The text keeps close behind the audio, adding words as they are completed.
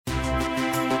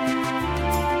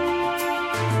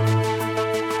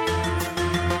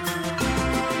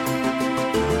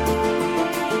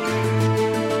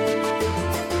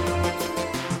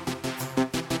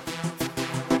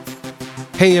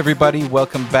Hey, everybody,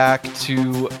 welcome back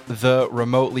to the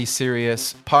Remotely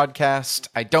Serious podcast.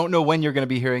 I don't know when you're going to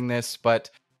be hearing this, but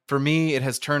for me, it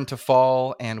has turned to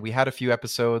fall, and we had a few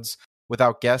episodes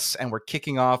without guests, and we're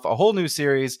kicking off a whole new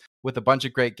series with a bunch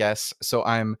of great guests. So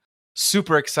I'm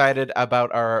super excited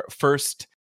about our first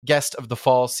guest of the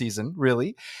fall season.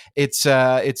 Really, it's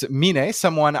Mine,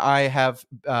 someone I have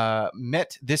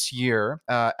met this year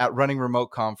at Running Remote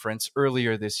Conference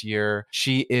earlier this year.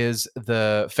 She is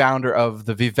the founder of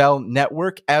the Vivel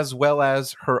network, as well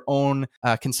as her own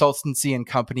consultancy and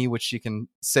company, which she can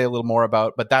say a little more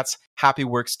about. But that's Happy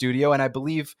Work Studio, and I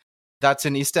believe that's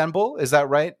in Istanbul. Is that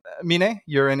right, Mine?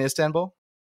 You're in Istanbul?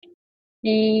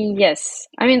 Yes,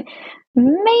 I mean,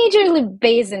 majorly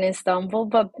based in Istanbul,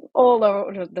 but all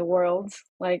over the world.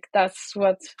 Like, that's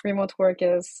what remote work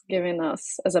is giving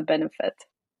us as a benefit.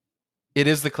 It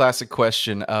is the classic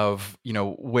question of,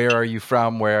 where are you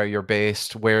from? Where are you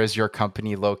based? Where is your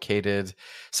company located?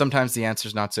 Sometimes the answer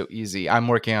is not so easy. I'm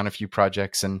working on a few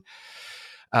projects, and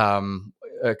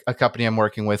a company I'm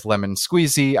working with, Lemon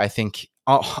Squeezy, I think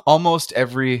almost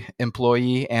every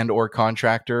employee and or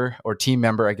contractor or team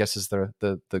member, I guess is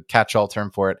the catch-all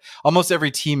term for it. Almost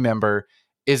every team member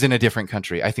is in a different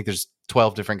country. I think there's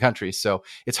 12 different countries. So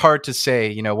it's hard to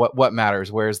say, what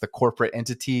matters. Where's the corporate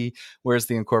entity? Where's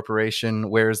the incorporation?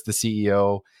 Where's the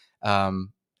CEO? And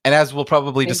as we'll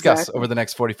probably discuss over Exactly. the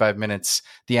next 45 minutes,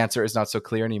 the answer is not so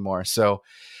clear anymore. So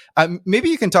maybe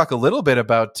you can talk a little bit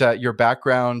about your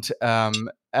background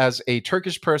as a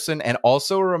Turkish person and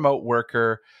also a remote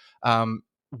worker.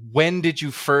 When did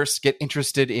you first get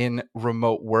interested in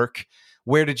remote work?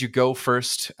 Where did you go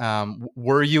first?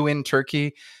 Were you in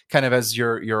Turkey kind of as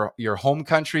your home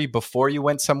country before you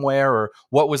went somewhere? Or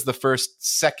what was the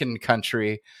second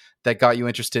country that got you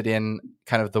interested in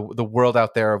kind of the world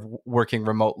out there of working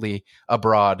remotely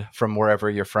abroad from wherever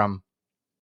you're from?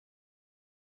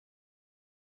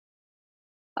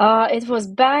 It was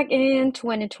back in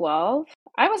 2012.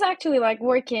 I was actually like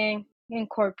working in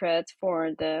corporate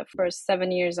for the first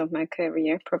 7 years of my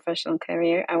career, professional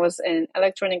career. I was in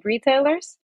electronic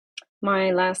retailers.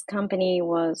 My last company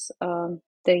was the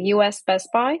US Best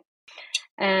Buy.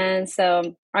 And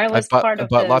so I I've was bought, part I of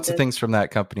bought lots of the things from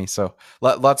that company. So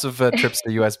lots of trips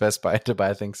to US Best Buy to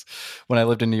buy things when I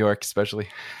lived in New York, especially.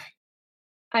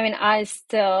 I mean,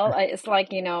 it's like,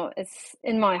 it's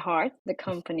in my heart, the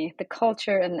company, the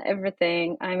culture and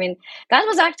everything. I mean, that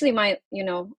was actually my,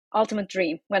 ultimate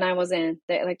dream when I was in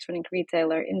the electronic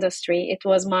retailer industry. It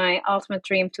was my ultimate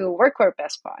dream to work for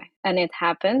Best Buy, and it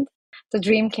happened. The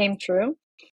dream came true,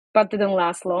 but didn't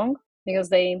last long because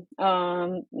they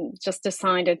just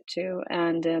decided to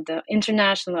and the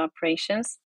international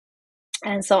operations.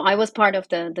 And so I was part of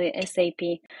the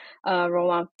SAP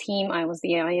rollout team. I was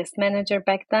the AIS manager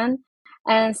back then.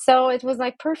 And so it was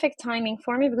like perfect timing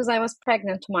for me because I was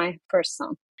pregnant to my first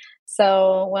son.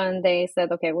 So when they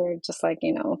said, okay, we're just like,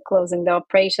 closing the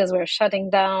operations, we're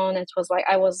shutting down, it was like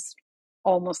I was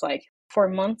almost like 4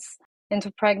 months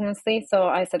into pregnancy. So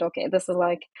I said, okay, this is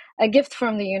like a gift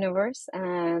from the universe.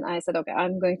 And I said, okay,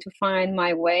 I'm going to find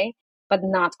my way, but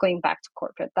not going back to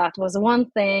corporate. That was one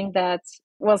thing that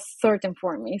was certain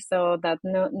for me. So that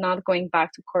not going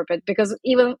back to corporate, because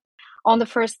even on the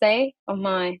first day of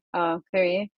my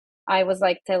career, I was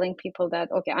like telling people that,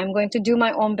 okay, I'm going to do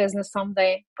my own business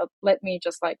someday, but let me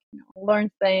just like learn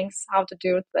things, how to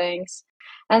do things.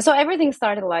 And so everything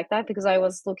started like that because I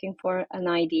was looking for an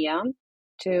idea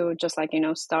to just like,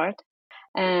 start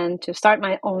and to start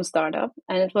my own startup.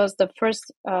 And it was the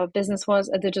first business was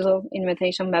a digital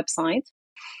invitation website.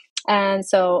 And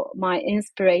so my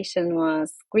inspiration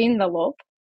was green envelope.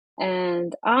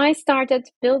 And I started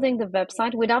building the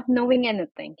website without knowing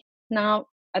anything. Now,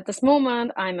 at this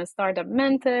moment, I'm a startup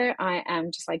mentor. I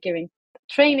am just like giving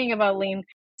training about lean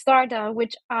startup,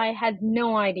 which I had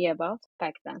no idea about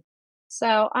back then.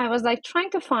 So I was like trying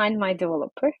to find my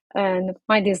developer and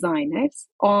my designers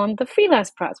on the freelance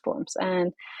platforms.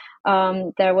 And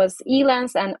there was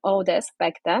Elance and Odesk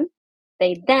back then.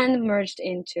 They then merged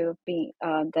into being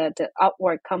the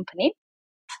Upwork company.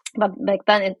 But back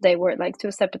then they were like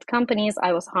two separate companies.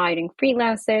 I was hiring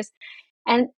freelancers.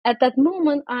 And at that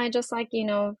moment, I just like,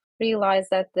 realized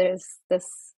that there's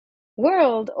this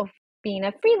world of being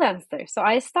a freelancer. So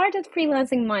I started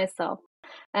freelancing myself.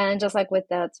 And just like with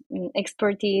that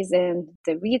expertise in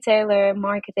the retailer,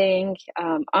 marketing,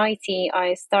 IT,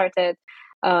 I started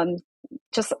um,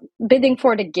 just bidding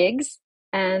for the gigs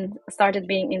and started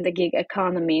being in the gig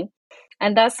economy.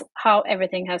 And that's how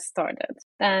everything has started.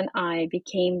 Then I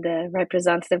became the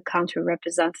country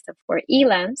representative for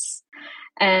Elance.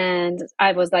 And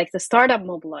I was like the startup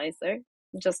mobilizer.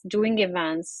 just doing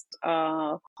events,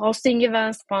 hosting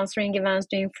events, sponsoring events,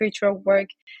 doing future work,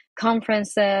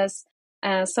 conferences.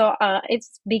 So it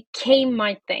became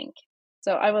my thing.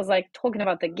 So I was like talking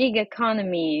about the gig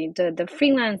economy, the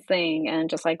freelancing, and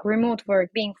just like remote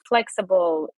work, being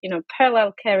flexible,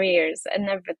 parallel careers and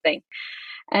everything.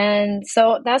 And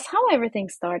so that's how everything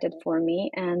started for me.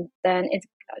 And then it,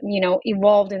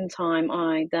 evolved in time.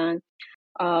 I then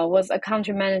was a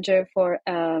country manager for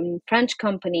French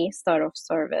company, startup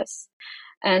service.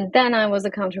 And then I was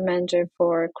a country manager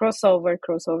for Crossover.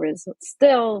 Crossover is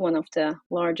still one of the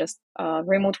largest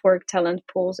remote work talent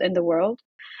pools in the world.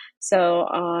 So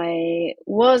I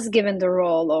was given the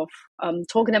role of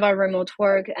talking about remote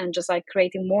work and just like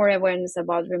creating more awareness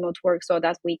about remote work so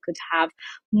that we could have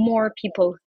more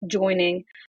people joining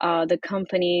the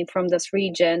company from this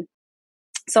region.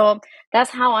 So that's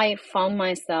how I found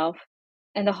myself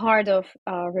in the heart of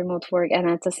remote work. And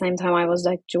at the same time, I was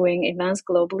like doing events,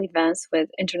 global events with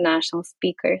international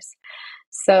speakers.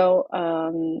 So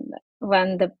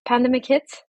when the pandemic hit,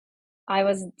 I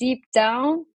was deep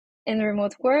down in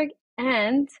remote work.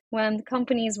 And when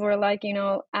companies were like,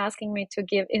 asking me to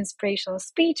give inspirational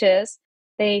speeches,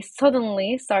 they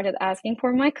suddenly started asking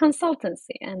for my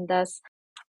consultancy. And that's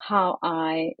how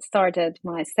I started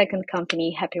my second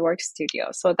company, Happy Work Studio.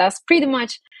 So that's pretty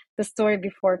much the story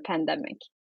before pandemic.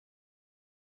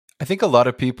 I think a lot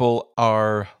of people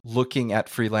are looking at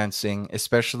freelancing,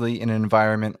 especially in an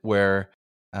environment where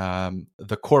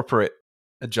the corporate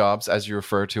jobs, as you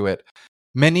refer to it,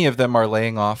 many of them are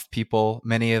laying off people.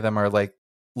 Many of them are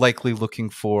likely looking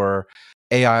for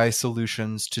AI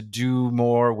solutions to do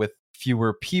more with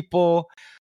fewer people.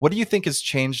 What do you think has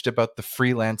changed about the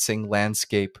freelancing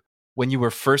landscape when you were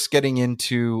first getting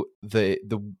into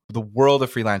the world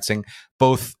of freelancing,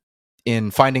 both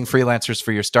in finding freelancers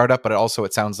for your startup, but also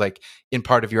it sounds like in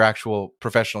part of your actual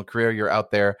professional career, you're out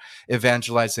there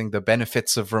evangelizing the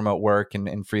benefits of remote work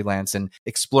and freelance and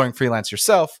exploring freelance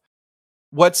yourself.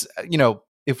 What's,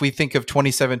 if we think of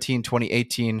 2017,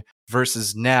 2018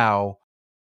 versus now,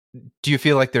 do you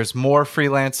feel like there's more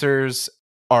freelancers?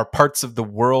 Are parts of the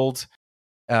world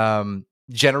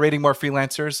generating more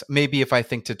freelancers? Maybe if I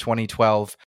think to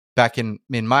 2012, back in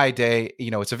my day,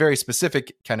 it's a very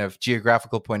specific kind of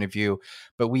geographical point of view,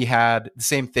 but we had the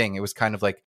same thing. It was kind of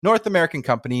like North American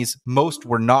companies, most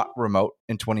were not remote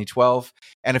in 2012.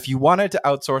 And if you wanted to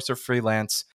outsource or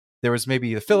freelance, there was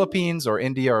maybe the Philippines or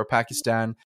India or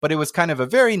Pakistan, but it was kind of a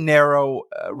very narrow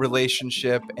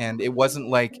relationship. And it wasn't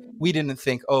like we didn't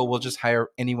think, oh, we'll just hire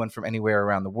anyone from anywhere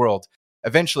around the world.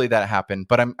 Eventually that happened,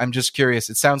 but I'm just curious.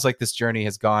 It sounds like this journey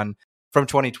has gone from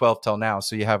 2012 till now.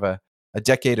 So you have a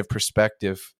decade of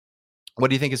perspective. What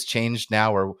do you think has changed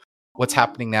now, or what's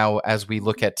happening now as we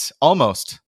look at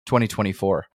almost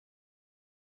 2024?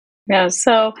 Yeah,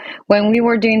 so when we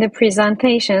were doing the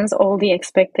presentations, all the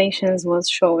expectations was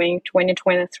showing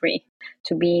 2023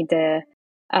 to be the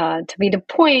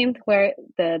point where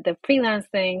the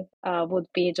freelancing would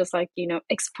be just like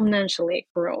exponentially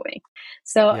growing.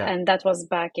 So, Yeah. and that was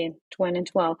back in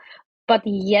 2012. But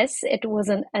yes, it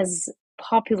wasn't as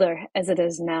popular as it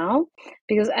is now,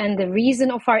 and the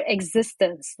reason of our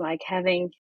existence, like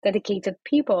having dedicated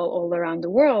people all around the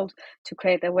world to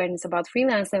create awareness about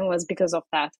freelancing, was because of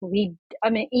that.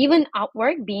 Even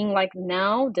Upwork being like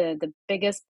now the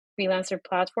biggest freelancer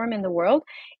platform in the world,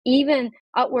 even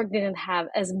Upwork didn't have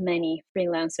as many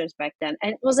freelancers back then,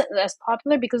 and it wasn't as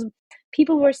popular because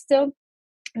people were still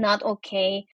not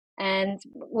okay and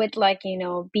with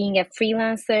being a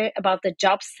freelancer, about the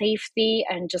job safety,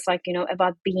 and just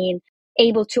about being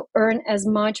able to earn as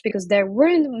much, because there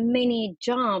weren't many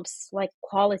jobs, like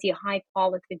high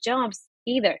quality jobs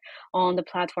either on the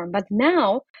platform. But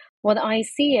now what I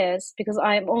see is, because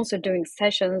I'm also doing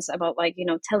sessions about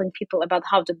telling people about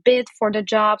how to bid for the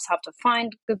jobs, how to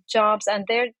find good jobs, and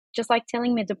they're just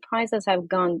telling me the prices have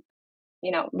gone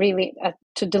really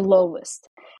to the lowest.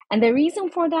 And the reason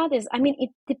for that is, it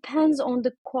depends on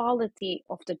the quality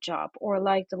of the job, or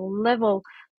the level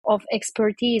of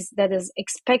expertise that is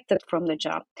expected from the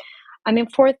job.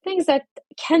 For things that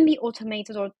can be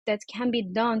automated or that can be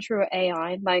done through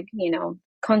AI, like,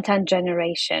 content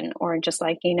generation, or just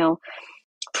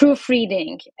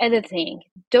proofreading, editing,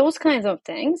 those kinds of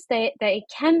things, they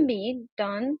can be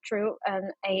done through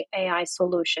an AI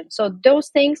solution. So those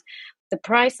things, the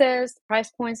price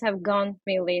points have gone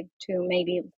really to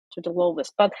maybe to the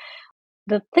lowest. But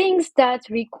the things that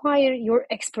require your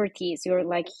expertise, your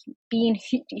being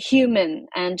human,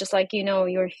 and just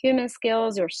your human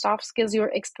skills, your soft skills,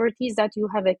 your expertise that you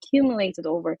have accumulated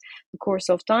over the course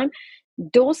of time,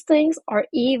 those things are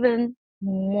even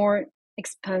more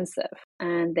expensive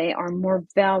and they are more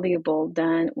valuable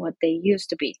than what they used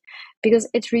to be, because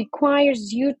it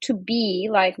requires you to be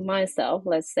like myself.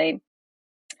 Let's say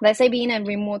being a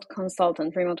remote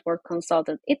work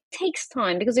consultant, it takes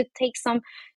time because it takes some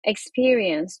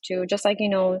experience to just like,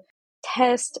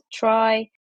 test, try,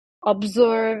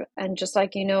 observe, and just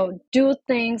like, do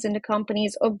things in the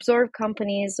companies, observe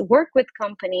companies, work with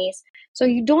companies. So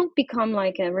you don't become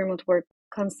like a remote work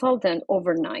consultant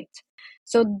overnight.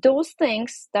 So those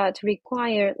things that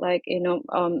require like,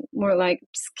 more like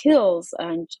skills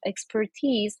and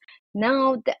expertise,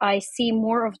 now that I see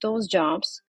more of those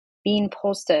jobs being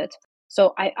posted.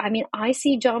 So I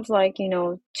see jobs like,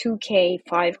 2K,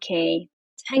 5K,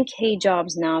 10K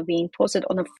jobs now being posted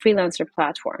on a freelancer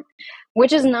platform,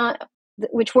 which was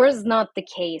not the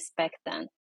case back then.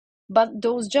 But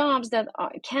those jobs that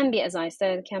can be, as I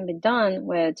said, can be done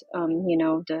with,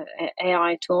 the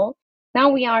AI tool. Now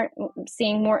we are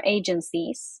seeing more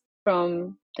agencies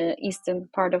from the eastern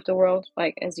part of the world,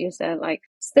 like as you said, like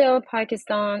still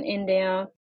Pakistan, India.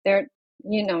 They're,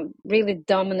 really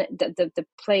dominant. The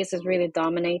place is really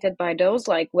dominated by those,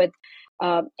 like with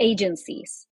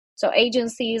agencies. So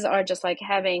agencies are just like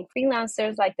having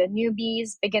freelancers, like the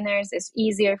newbies, beginners. It's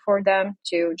easier for them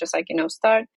to just like,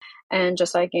 start and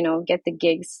just like, get the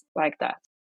gigs like that.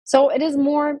 So it is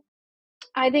more,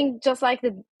 I think, just like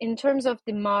in terms of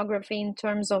demography, in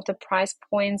terms of the price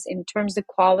points, in terms of the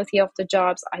quality of the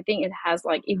jobs, I think it has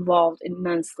like evolved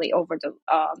immensely over the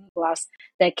last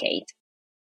decade.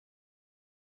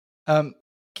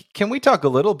 Can we talk a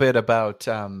little bit about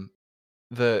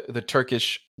the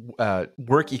Turkish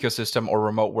work ecosystem or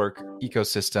remote work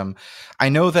ecosystem? I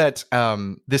know that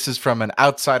this is from an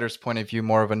outsider's point of view,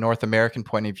 more of a North American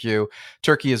point of view.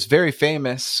 Turkey is very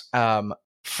famous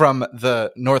from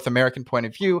the North American point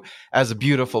of view as a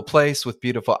beautiful place with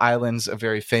beautiful islands, a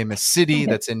very famous city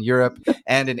that's in Europe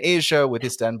and in Asia with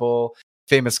Istanbul.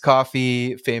 Famous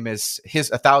coffee, famous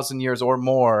 1,000 years or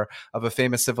more of a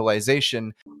famous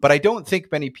civilization. But I don't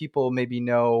think many people maybe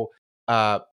know,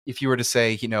 if you were to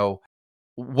say,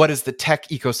 what is the tech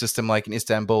ecosystem like in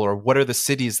Istanbul, or what are the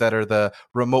cities that are the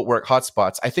remote work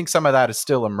hotspots? I think some of that is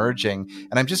still emerging.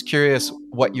 And I'm just curious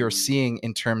what you're seeing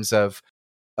in terms of,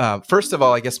 first of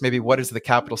all, I guess maybe what is the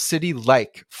capital city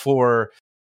like for,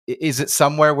 is it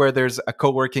somewhere where there's a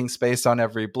co-working space on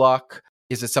every block?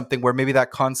 Is it something where maybe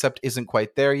that concept isn't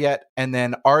quite there yet? And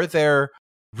then are there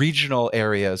regional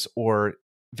areas or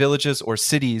villages or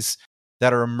cities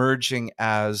that are emerging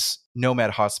as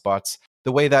nomad hotspots,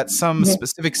 the way that some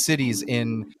specific cities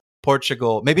in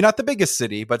Portugal, maybe not the biggest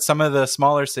city, but some of the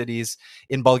smaller cities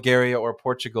in Bulgaria or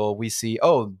Portugal, we see,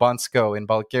 Bansko in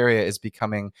Bulgaria is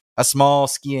becoming a small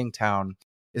skiing town,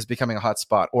 is becoming a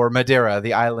hotspot, or Madeira,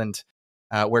 the island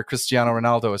where Cristiano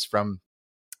Ronaldo is from,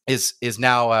 is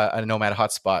now a nomad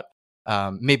hotspot.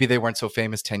 Maybe they weren't so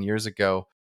famous 10 years ago.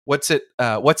 What's it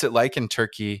like in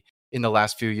Turkey in the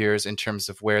last few years in terms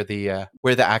of where the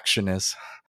action is?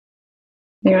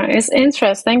 Yeah, it's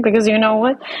interesting because you know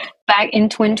what? Back in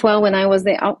 2012, when I was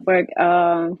the Outwork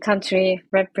country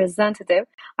representative,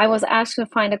 I was asked to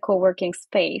find a co-working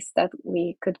space that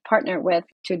we could partner with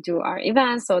to do our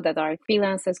events so that our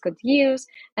freelancers could use.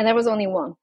 And there was only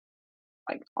one,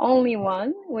 like only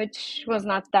one, which was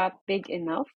not that big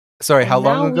enough. Sorry, how And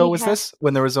long now ago we was have this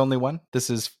when there was only one?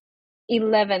 This is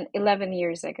 11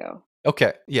 years ago.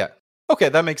 okay. Yeah. Okay,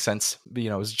 that makes sense.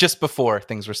 It was just before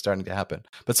things were starting to happen.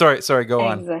 But sorry, go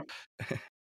on. Exactly.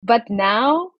 But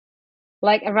now,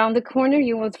 like around the corner,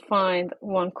 you would find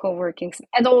one co-working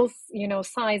at all,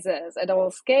 sizes, at all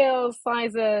scales,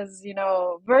 sizes,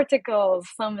 verticals.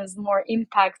 Some is more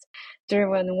impact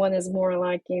driven, one is more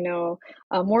like,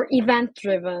 more event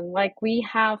driven. Like we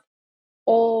have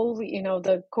all,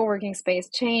 the co-working space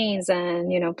chains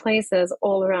and, places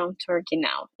all around Turkey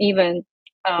now, even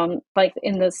like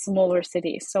in the smaller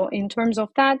cities. So in terms of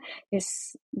that,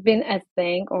 it's been a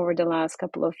thing over the last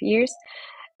couple of years.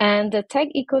 And the tech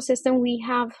ecosystem, we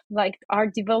have like our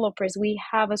developers, we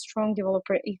have a strong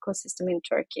developer ecosystem in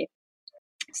Turkey.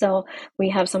 So we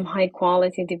have some high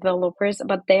quality developers,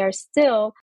 but they are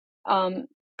still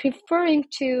preferring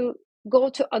to go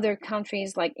to other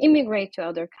countries, like immigrate to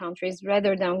other countries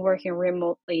rather than working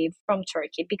remotely from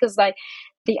Turkey, because like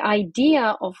the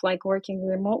idea of like working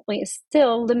remotely is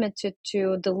still limited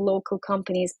to the local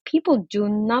companies. People do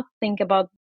not think about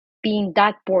being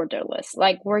that borderless,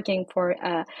 like working for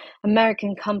a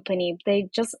American company. They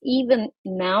just, even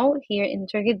now here in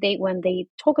Turkey, when they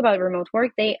talk about remote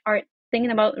work, they are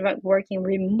thinking about working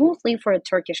remotely for a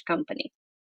Turkish company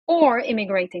or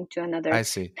immigrating to another I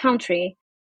see. country.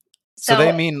 So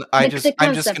they So mean the I'm just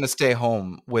concept, going to stay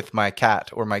home with my cat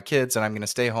or my kids, and I'm going to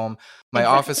stay home. My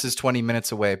office exactly. is 20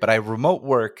 minutes away, but I remote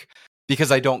work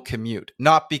because I don't commute,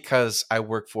 not because I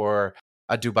work for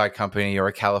a Dubai company or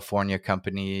a California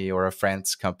company or a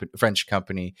French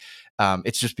company.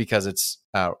 It's just because it's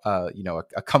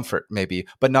a comfort maybe,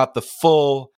 but not the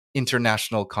full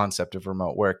international concept of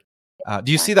remote work.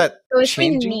 Do you see Exactly. that So it's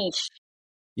really changing? niche.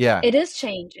 Yeah. It is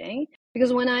changing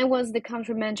because when I was the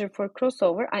country manager for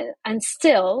crossover, and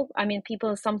still, I mean,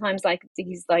 people sometimes like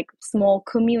these like small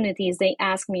communities, they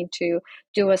ask me to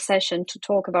do a session to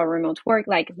talk about remote work,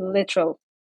 like literal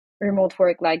remote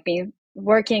work, like being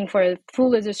working for a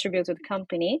fully distributed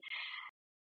company.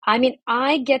 I mean,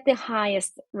 I get the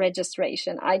highest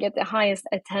registration, I get the highest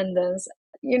attendance,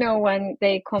 when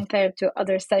they compare to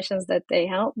other sessions that they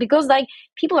held, because like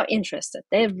people are interested.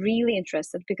 They're really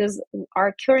interested because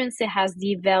our currency has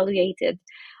devaluated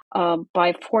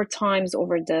by 4 times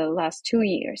over the last 2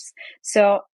 years.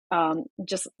 So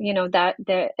just, that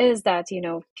there is that,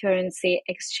 currency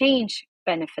exchange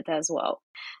benefit as well.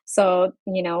 So,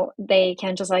 they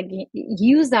can just like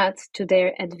use that to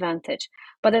their advantage.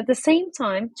 But at the same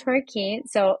time, Turkey,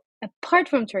 so apart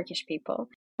from Turkish people,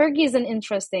 Turkey is an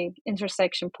interesting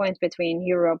intersection point between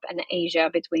Europe and Asia,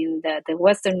 between the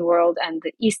Western world and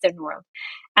the Eastern world.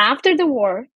 After the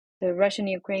war, the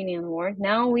Russian-Ukrainian war,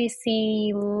 now we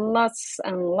see lots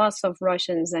and lots of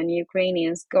Russians and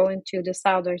Ukrainians going to the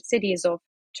southern cities of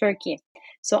Turkey.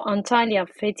 So Antalya,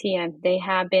 Fethiye, they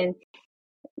have been,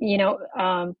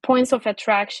 points of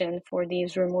attraction for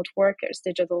these remote workers,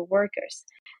 digital workers.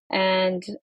 And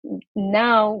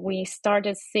now we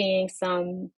started seeing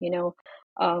some,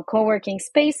 co-working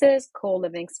spaces,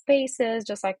 co-living spaces,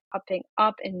 just like popping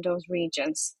up in those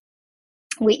regions.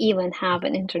 We even have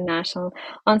an international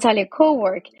Antalya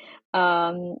co-work.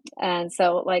 And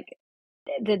so like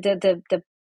the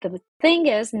thing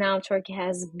is now Turkey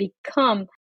has become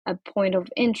a point of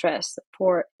interest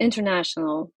for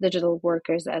international digital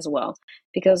workers as well,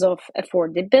 because of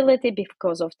affordability,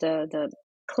 because of the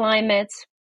climate,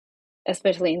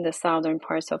 especially in the southern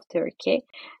parts of Turkey.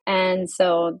 And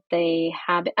so they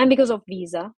have, and because of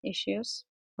visa issues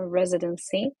or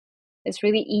residency, it's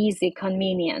really easy,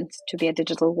 convenient to be a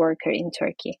digital worker in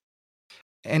Turkey.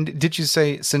 And did you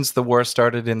say since the war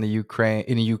started in the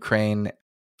Ukraine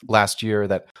last year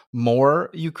that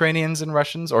more Ukrainians and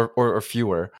Russians or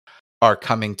fewer are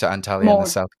coming to Antalya in the More,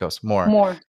 south coast? More.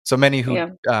 more, So many who, yeah.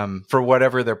 for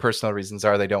whatever their personal reasons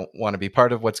are, they don't want to be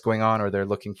part of what's going on, or they're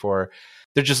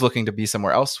just looking to be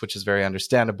somewhere else, which is very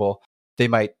understandable. They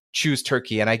might choose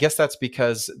Turkey. And I guess that's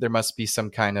because there must be some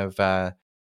kind of,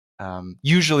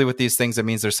 usually with these things, it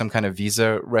means there's some kind of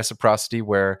visa reciprocity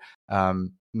where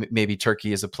maybe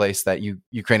Turkey is a place that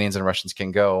Ukrainians and Russians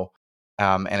can go.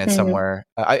 And it's Hmm. somewhere,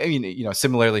 I mean,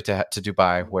 similarly to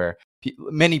Dubai, where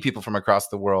many people from across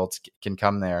the world can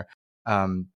come there.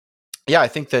 Yeah, I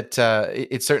think that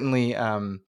it certainly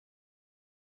um,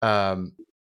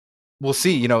 we'll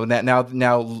see.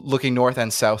 Now looking north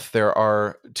and south, there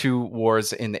are two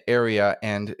wars in the area,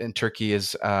 and Turkey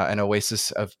is an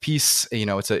oasis of peace.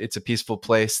 It's a peaceful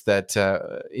place that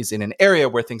is in an area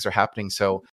where things are happening.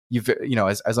 So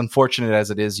as unfortunate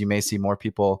as it is, you may see more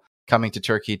people coming to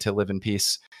Turkey to live in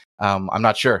peace. I'm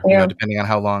not sure, Yeah. depending on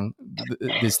how long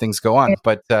these things go on,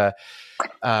 but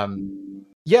um,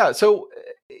 yeah. So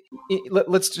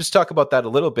let's just talk about that a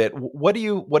little bit. What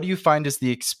do you find is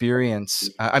the experience?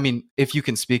 I mean, if you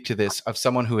can speak to this, of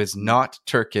someone who is not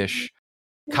Turkish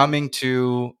coming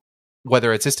to,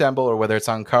 whether it's Istanbul or whether it's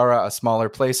Ankara, a smaller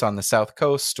place on the south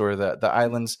coast or the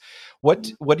islands. What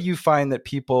do you find that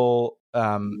people,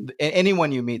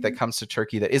 anyone you meet that comes to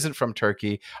Turkey that isn't from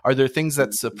Turkey, are there things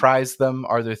that surprise them?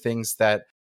 Are there things that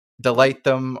delight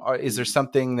them? Or is there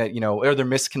something that, are there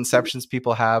misconceptions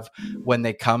people have when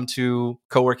they come to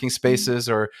co-working spaces?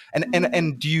 Or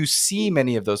and do you see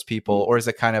many of those people, or is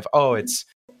it kind of, it's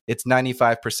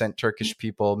 95% Turkish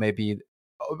people, maybe,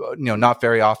 not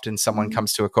very often someone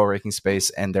comes to a co-working space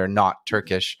and they're not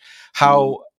Turkish?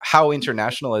 How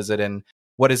international is it, and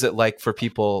what is it like for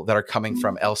people that are coming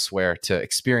from elsewhere to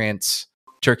experience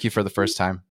Turkey for the first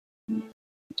time?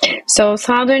 So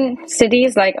southern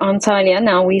cities like Antalya,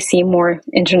 now we see more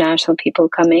international people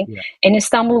coming. Yeah. In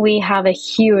Istanbul, we have a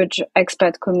huge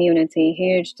expat community,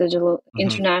 huge digital, Hmm.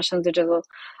 international digital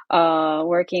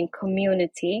working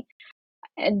community.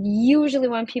 And usually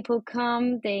when people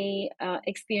come, they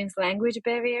experience language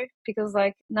barrier because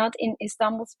like not in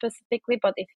Istanbul specifically,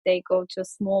 but if they go to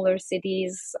smaller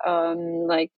cities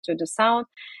like to the south,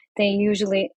 they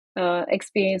usually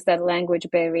experience that language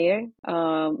barrier.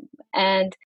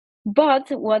 And But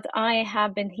what I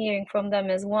have been hearing from them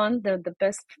is, one, the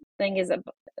best thing is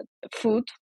food.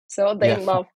 So they Yeah.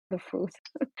 love the food,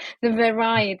 the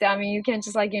variety. I mean, you can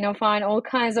just like, find all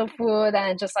kinds of food,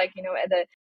 and just like, at a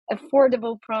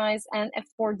affordable price, and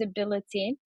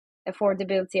affordability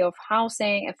of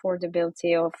housing,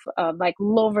 affordability of like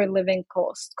lower living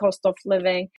cost of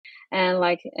living,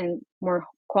 and more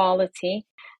quality,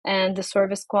 and the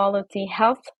service quality,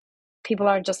 health. People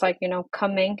are just like,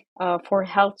 coming for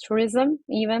health tourism,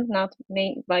 even not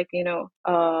me, like,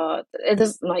 it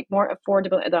is like more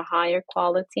affordable at a higher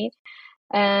quality.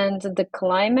 And the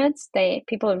climate,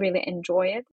 people really enjoy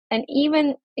it. And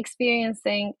even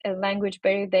experiencing a language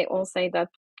barrier, they all say that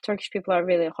Turkish people are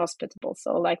really hospitable.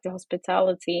 So like the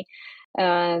hospitality,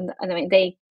 and I mean,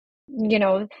 they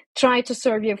try to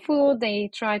serve you food. They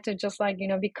try to just like,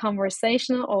 be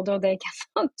conversational, although they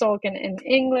cannot talk in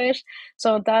English.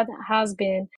 So that has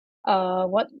been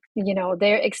what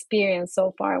their experience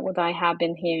so far, what I have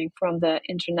been hearing from the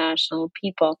international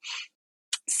people.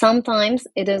 Sometimes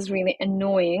it is really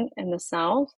annoying in the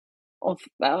south of,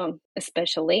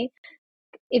 especially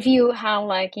if you have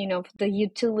like, the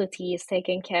utilities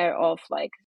taken care of,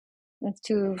 like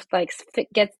to like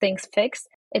get things fixed.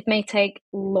 It may take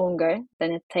longer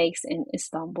than it takes in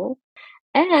Istanbul.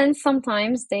 And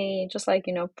sometimes they just like,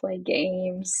 play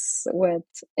games with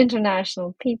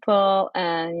international people,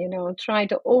 and, try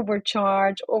to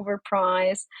overcharge,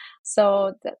 overprice.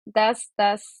 So that's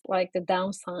like the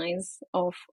downsides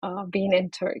of being in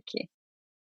Turkey.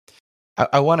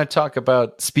 I want to talk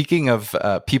about, speaking of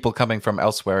people coming from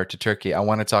elsewhere to Turkey, I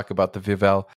want to talk about the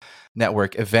Vivel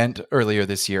Network event earlier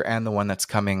this year and the one that's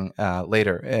coming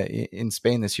later in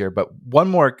Spain this year. But one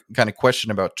more kind of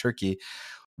question about Turkey.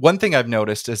 One thing I've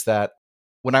noticed is that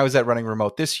when I was at Running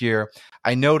Remote this year,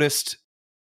 I noticed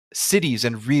cities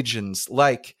and regions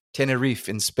like Tenerife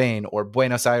in Spain or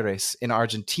Buenos Aires in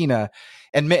Argentina,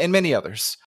 and many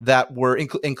others that were,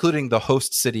 including the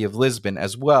host city of Lisbon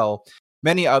as well,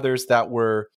 many others that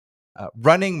were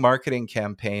running marketing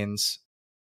campaigns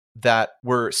that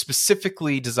were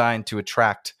specifically designed to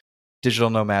attract digital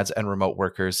nomads and remote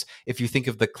workers. If you think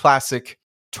of the classic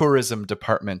tourism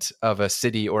department of a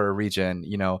city or a region,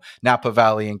 Napa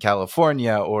Valley in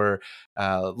California, or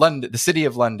London, the city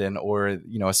of London, or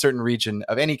a certain region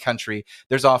of any country,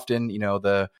 there's often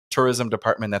the tourism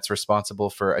department that's responsible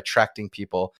for attracting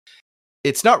people.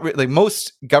 It's not really,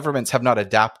 most governments have not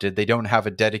adapted. They don't have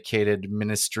a dedicated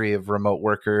ministry of remote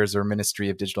workers or ministry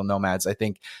of digital nomads. I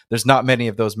think there's not many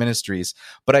of those ministries,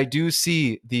 but I do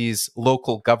see these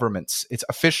local governments. It's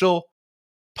official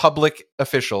public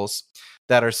officials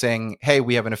that are saying, hey,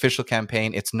 we have an official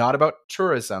campaign. It's not about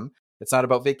tourism. It's not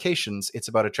about vacations. It's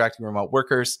about attracting remote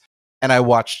workers. And I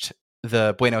watched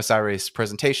the Buenos Aires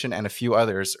presentation and a few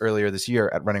others earlier this year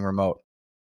at Running Remote.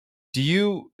 Do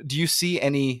you see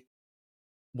any,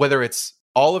 whether it's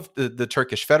all of the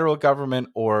Turkish federal government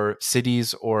or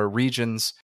cities or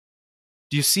regions,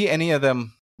 do you see any of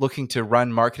them looking to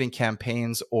run marketing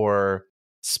campaigns or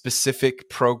specific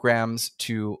programs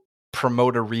to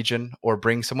promote a region or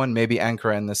bring someone, maybe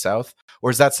Ankara in the south? Or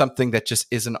is that something that just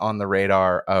isn't on the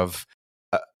radar of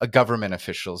government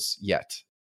officials yet,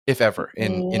 if ever,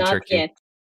 in Not Turkey? yet.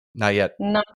 Not yet.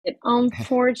 Not yet.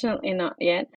 Unfortunately, not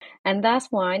yet. And that's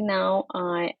why now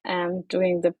I am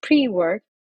doing the pre-work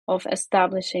of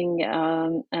establishing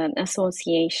an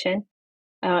association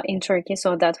in Turkey,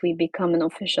 so that we become an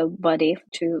official body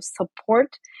to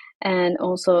support. And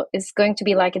also, it's going to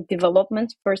be like a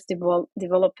development, first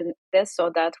developing this,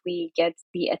 so that we get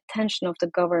the attention of the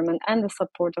government and the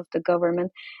support of the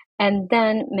government, and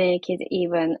then make it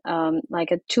even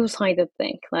like a two-sided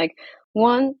thing. Like,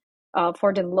 one,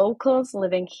 for the locals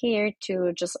living here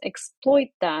to just exploit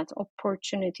that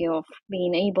opportunity of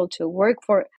being able to work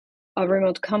for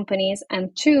remote companies, and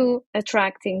two,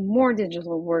 attracting more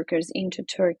digital workers into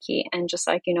Turkey, and just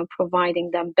like,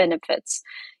 providing them benefits,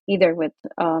 either with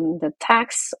the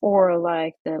tax, or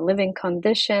like the living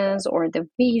conditions, or the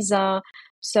visa.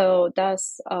 So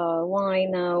that's why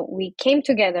now we came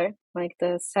together, like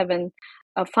the seven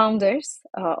founders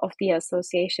of the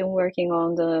association, working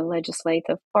on the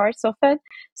legislative parts of it,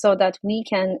 so that we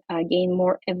can gain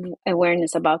more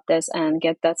awareness about this and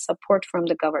get that support from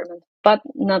the government. But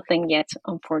nothing yet,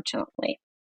 unfortunately.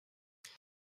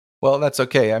 Well, that's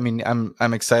okay. I mean,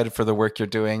 I'm excited for the work you're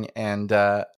doing, and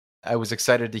I was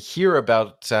excited to hear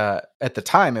about. At the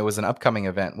time, it was an upcoming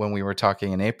event when we were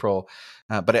talking in April,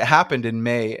 but it happened in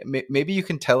May. Maybe you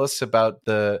can tell us about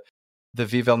the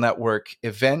Vivel Network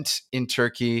event in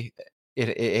Turkey.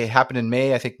 it happened in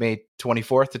May, I think May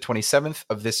 24th to 27th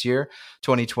of this year,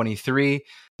 2023.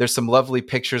 There's some lovely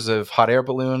pictures of hot air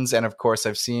balloons, and of course,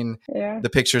 I've seen the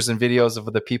pictures and videos of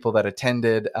the people that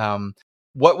attended.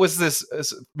 What was this?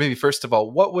 Maybe first of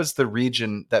all, what was the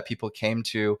region that people came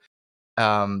to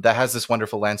that has this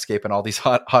wonderful landscape and all these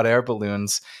hot air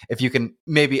balloons? If you can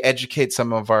maybe educate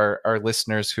some of our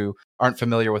listeners who aren't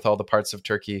familiar with all the parts of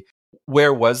Turkey,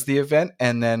 where was the event,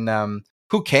 and then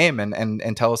who came,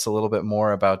 and tell us a little bit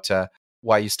more about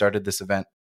why you started this event.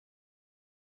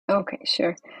 Okay,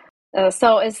 sure.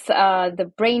 So it's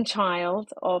the brainchild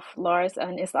of Lars,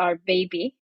 and it's our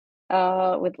baby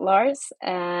with Lars.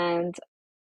 And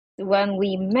when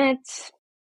we met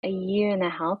a year and a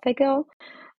half ago,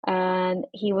 and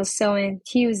he was so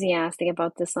enthusiastic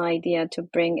about this idea to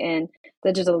bring in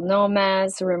digital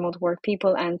nomads, remote work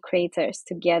people, and creators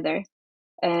together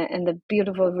in the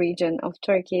beautiful region of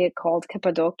Turkey called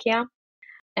Cappadocia.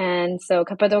 And so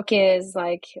Cappadocia is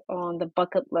like on the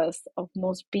bucket list of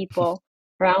most people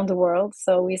around the world.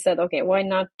 So we said, okay, why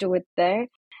not do it there?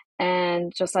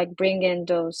 And just like bring in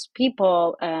those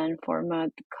people and form a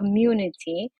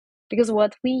community. Because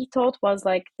what we thought was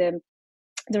like the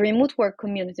remote work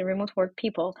community, remote work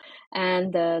people,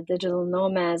 and the digital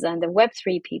nomads and the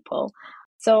Web3 people.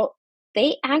 So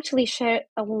they actually share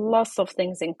a lot of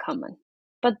things in common,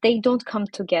 but they don't come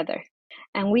together.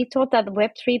 And we thought that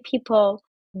Web3 people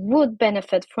would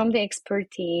benefit from the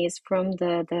expertise, from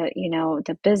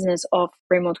the business of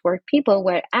remote work people,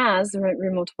 whereas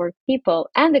remote work people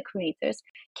and the creators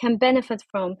can benefit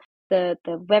from the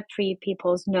Web3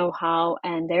 people's know-how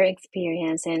and their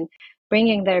experience in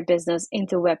bringing their business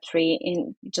into Web3,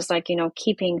 in just like,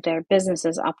 keeping their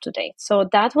businesses up to date. So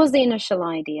that was the initial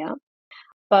idea.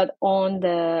 But on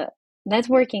the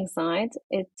networking side,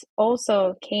 it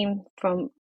also came from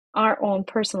our own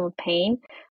personal pain,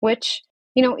 which,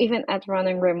 even at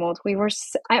running remote,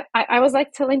 I was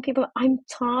like telling people, I'm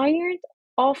tired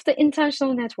of the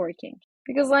intentional networking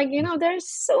because there's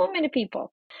so many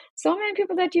people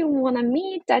that you want to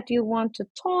meet, that you want to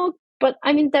talk, but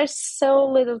there's so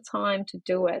little time to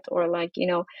do it. Or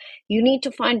you need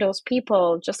to find those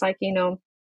people, just like,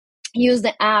 use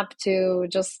the app to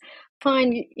just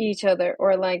find each other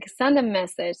or send a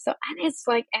message. So, and it's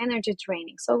like energy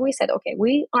draining. So we said, okay,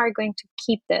 we are going to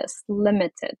keep this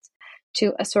limited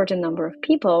to a certain number of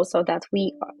people so that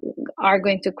we are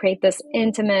going to create this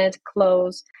intimate,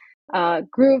 close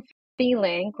group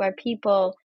feeling where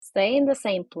people stay in the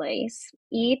same place,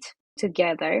 eat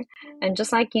together, and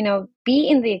just be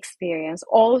in the experience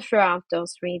all throughout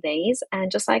those 3 days, and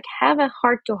just have a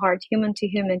heart-to-heart,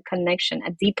 human-to-human connection,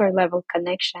 a deeper level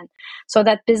connection, so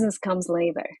that business comes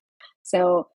later.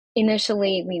 So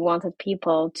initially we wanted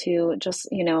people to just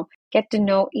get to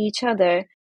know each other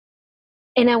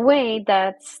in a way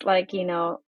that's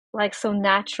so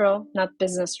natural, not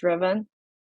business driven.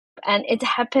 And it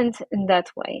happened in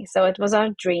that way. So it was our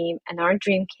dream, and our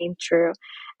dream came true.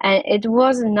 And it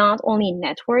was not only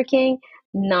networking,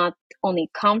 not only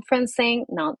conferencing,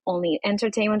 not only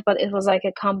entertainment, but it was like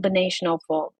a combination of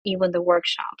all, even the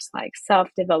workshops, like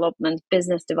self-development,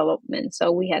 business development.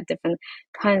 So we had different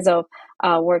kinds of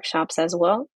workshops as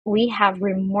well. We have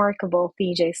remarkable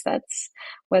DJ sets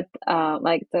with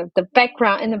the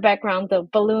background, in the background, the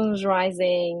balloons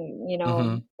rising,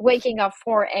 waking up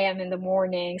 4 a.m. in the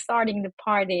morning, starting the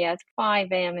party at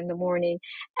 5 a.m. in the morning,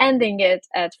 ending it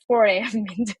at 4 a.m.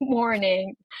 in the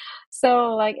morning.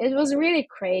 So it was really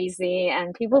crazy,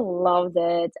 and people loved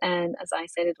it. And as I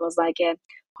said, it was like a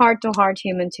heart to heart,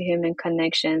 human to human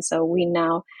connection. So we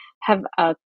now have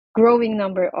a growing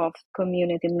number of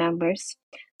community members.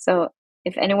 So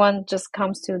if anyone just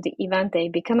comes to the event, they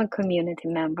become a community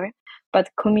member. But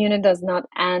community does not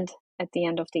end at the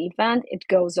end of the event, it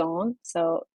goes on.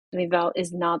 So Vivel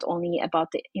is not only about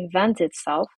the event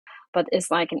itself, but it's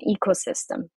like an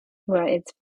ecosystem where it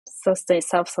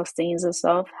self-sustains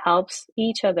itself, helps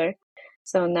each other.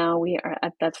 So now we are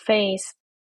at that phase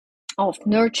of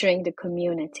nurturing the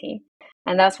community.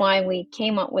 And that's why we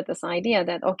came up with this idea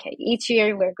that, okay, each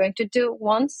year we're going to do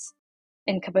once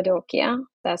in Cappadocia.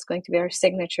 That's going to be our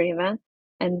signature event.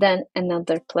 And then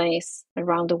another place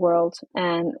around the world,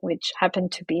 and which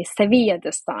happened to be Sevilla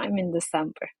this time in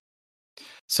December.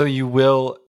 So you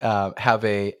will have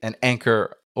an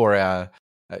anchor or a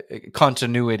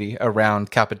continuity around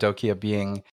Cappadocia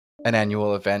being an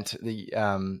annual event,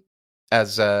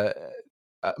 as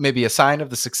maybe a sign of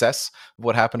the success of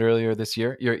what happened earlier this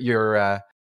year.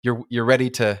 You're ready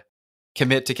to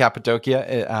commit to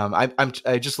Cappadocia.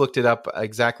 I just looked it up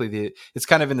exactly. It's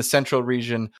kind of in the central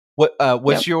region. What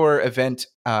was Yep. your event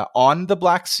on the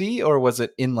Black Sea, or was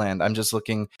it inland? I'm just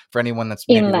looking for anyone that's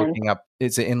maybe Inland. looking up.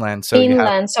 Is it inland? So you have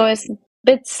Inland, so it's a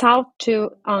bit south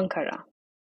to Ankara,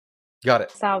 got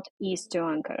it. southeast to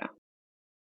Ankara.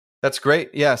 That's great.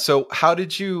 Yeah. So how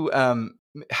did you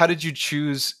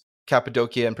choose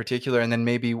Cappadocia in particular, and then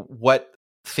maybe what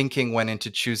thinking went into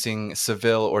choosing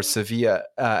Seville or Sevilla,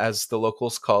 as the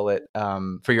locals call it,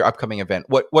 for your upcoming event?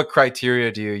 What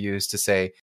criteria do you use to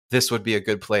say this would be a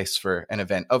good place for an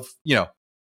event of,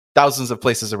 thousands of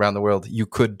places around the world you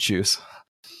could choose?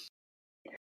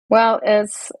 Well,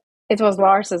 it was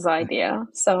Lars's idea,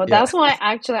 so Yeah. that's why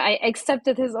actually I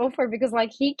accepted his offer, because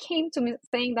like he came to me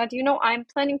saying that, I'm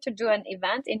planning to do an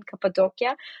event in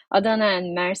Cappadocia, Adana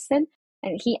and Mersin,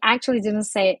 and he actually didn't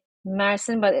say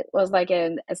Mersin, but it was like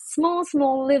a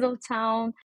small little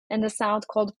town in the south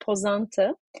called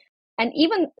Pozantı, and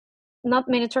even not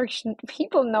many Turkish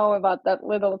people know about that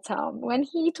little town. When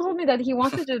he told me that he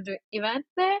wanted to do event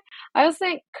there, I was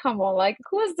like, come on, like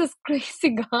who is this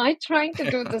crazy guy trying to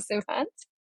do this event?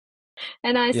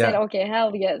 And I said, Yeah. okay,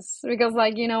 hell yes. Because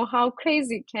like, how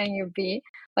crazy can you be?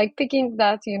 Like picking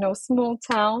that, small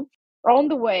town on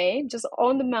the way, just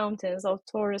on the mountains or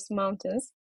tourist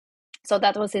mountains. So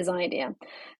that was his idea,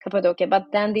 Cappadocia.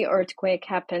 But then the earthquake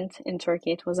happened in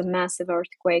Turkey. It was a massive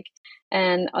earthquake,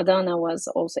 and Adana was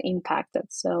also impacted.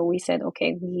 So we said,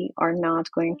 okay, we are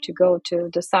not going to go to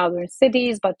the southern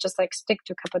cities, but just like stick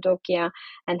to Cappadocia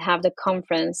and have the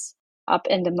conference up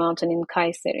in the mountain in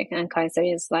Kayseri. And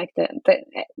Kayseri is like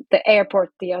the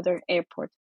airport, the other airport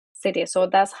city. So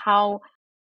that's how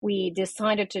we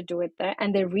decided to do it there.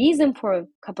 And the reason for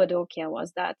Cappadocia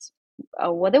was that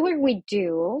whatever we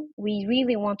do, we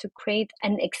really want to create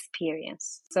an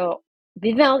experience. So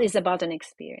Vivel is about an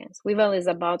experience. Vivel is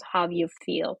about how you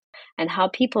feel and how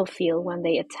people feel when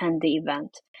they attend the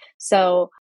event.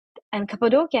 So, and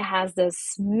Cappadocia has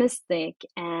this mystic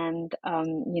and,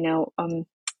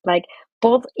 like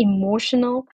both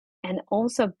emotional and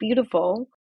also beautiful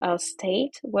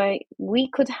state where we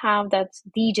could have that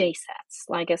DJ sets,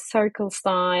 like a circle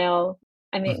style.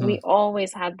 I mean, Hmm. we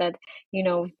always had that,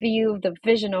 view, the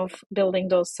vision of building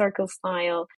those circle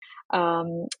style,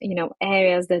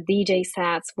 areas, the DJ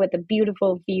sets with a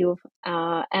beautiful view.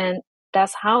 And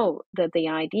that's how the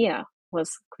idea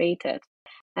was created.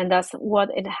 And that's what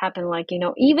it happened. Like,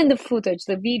 even the footage,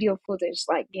 the video footage,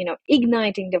 like,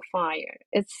 igniting the fire.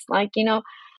 It's like,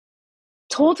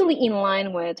 totally in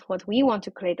line with what we want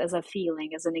to create as a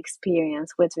feeling, as an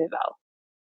experience with Vivel.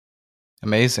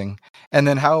 Amazing. And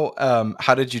then how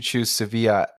did you choose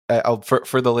Sevilla?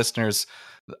 For the listeners,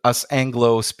 us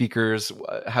Anglo speakers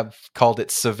have called it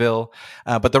Seville,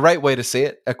 but the right way to say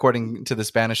it, according to the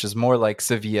Spanish, is more like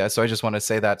Sevilla. So I just want to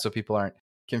say that so people aren't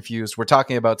confused. We're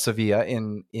talking about Sevilla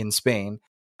in Spain.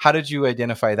 How did you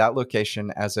identify that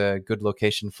location as a good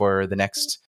location for the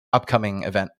next upcoming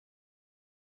event?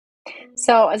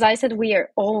 So, as I said, we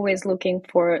are always looking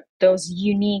for those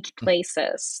unique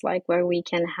places, like where we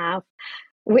can have.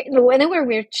 Whenever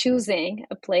we're choosing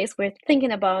a place, we're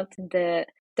thinking about the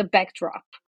backdrop.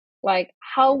 Like,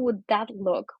 how would that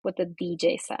look with the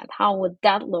DJ set? How would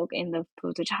that look in the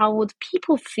footage? How would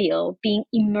people feel being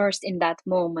immersed in that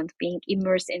moment, being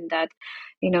immersed in that,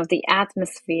 the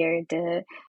atmosphere, the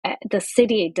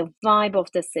city, the vibe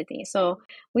of the city? So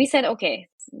we said, okay,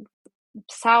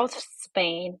 South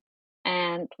Spain,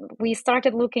 and we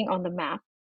started looking on the map,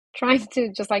 trying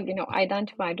to just like,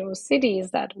 identify those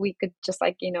cities that we could just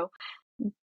like,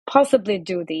 possibly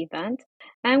do the event.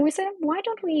 And we said, why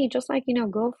don't we just like,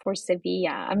 go for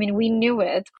Sevilla? I mean, we knew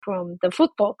it from the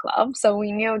football club. So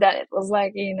we knew that it was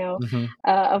like, Hmm.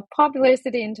 a popular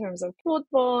city in terms of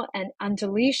football and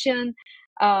Andalusian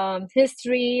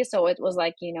history. So it was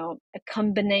like, a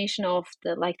combination of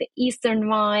the Eastern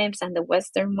vibes and the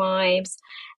Western vibes.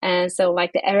 And so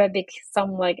like the Arabic,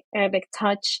 some like Arabic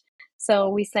touch. So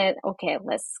we said, okay,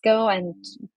 let's go and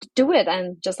do it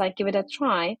and just like give it a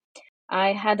try.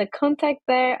 I had a contact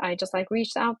there. I just like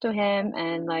reached out to him,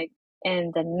 and like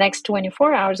in the next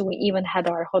 24 hours we even had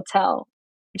our hotel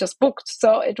just booked.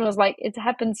 So it was like it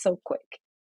happened so quick.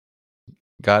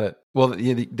 Got it. Well,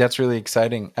 yeah, that's really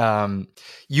exciting.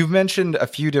 You've mentioned a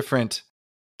few different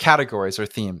categories or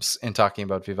themes in talking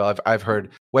about Viva. I've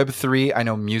heard Web3. I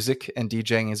know music and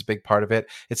DJing is a big part of it.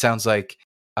 It sounds like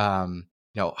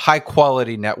high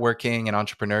quality networking and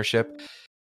entrepreneurship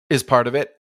is part of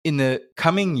it. In the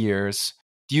coming years,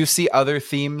 do you see other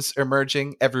themes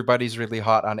emerging? Everybody's really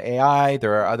hot on AI.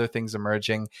 There are other things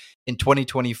emerging in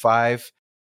 2025.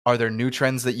 Are there new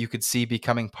trends that you could see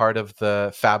becoming part of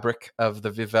the fabric of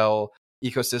the Vivel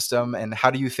ecosystem, and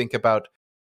how do you think about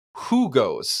who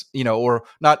goes, or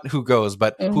not who goes,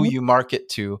 but who Mhm. you market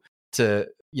to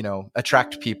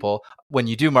attract people? When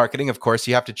you do marketing, of course,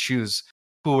 you have to choose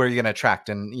who are you going to attract,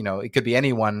 and it could be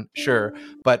anyone, sure,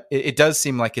 but it does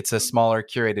seem like it's a smaller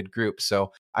curated group.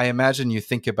 So I imagine you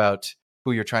think about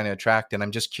who you're trying to attract, and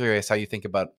I'm just curious how you think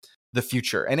about the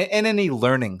future and any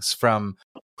learnings from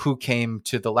who came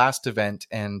to the last event,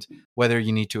 and whether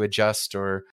you need to adjust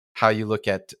or how you look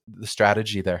at the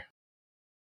strategy there.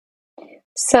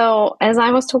 So, as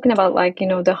I was talking about, like,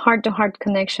 the heart to heart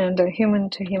connection, the human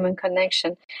to human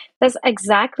connection, that's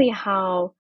exactly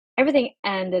how everything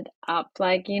ended up.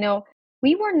 Like,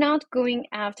 we were not going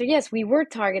after, yes, we were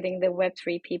targeting the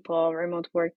Web3 people, remote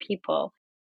work people,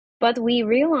 but we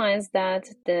realized that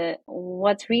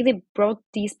what really brought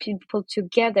these people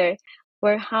together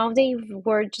were how they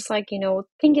were just like,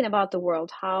 thinking about the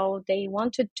world, how they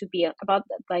wanted to be about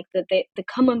like the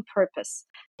common purpose,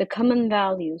 the common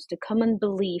values, the common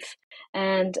belief,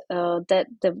 and that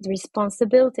the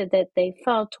responsibility that they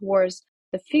felt towards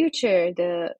the future,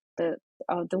 the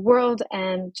world,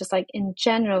 and just like in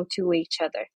general to each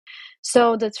other.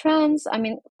 So the trends, I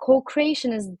mean,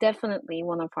 co-creation is definitely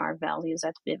one of our values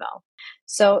at Vivel.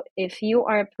 So if you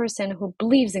are a person who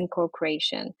believes in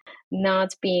co-creation,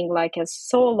 not being like a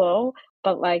solo,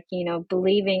 but like,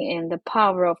 believing in the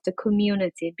power of the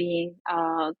community,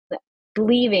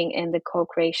 believing in the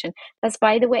co-creation. That's,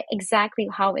 by the way, exactly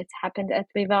how it happened at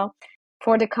Vivel.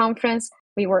 For the conference,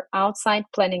 we were outside,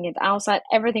 planning it outside.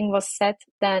 Everything was set.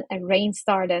 Then a rain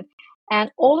started. And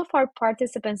all of our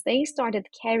participants, they started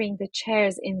carrying the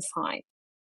chairs inside.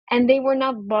 And they were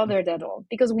not bothered at all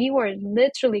because we were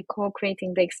literally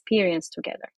co-creating the experience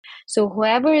together. So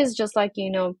whoever is just like,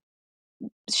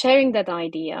 sharing that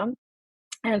idea,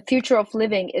 and future of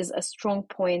living is a strong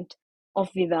point of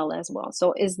Vivel as well.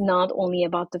 So it's not only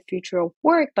about the future of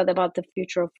work, but about the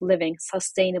future of living,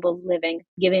 sustainable living,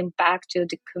 giving back to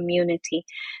the community,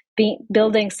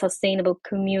 building sustainable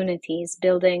communities,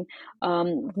 building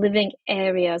living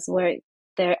areas where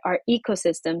there are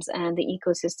ecosystems and the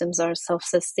ecosystems are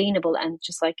self-sustainable and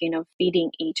just like,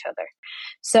 feeding each other.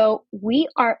 So we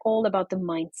are all about the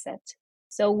mindset.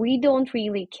 So we don't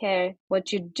really care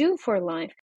what you do for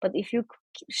life, but if you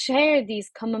share these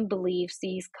common beliefs,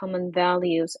 these common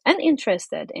values, and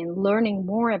interested in learning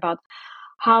more about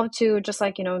how to just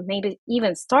like, maybe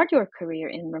even start your career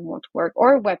in remote work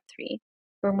or Web3,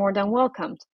 you're more than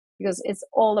welcomed, because it's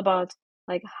all about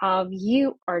like how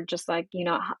you are just like,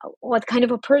 what kind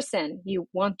of a person you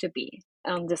want to be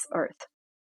on this earth.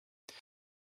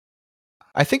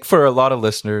 I think for a lot of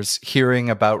listeners, hearing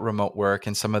about remote work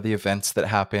and some of the events that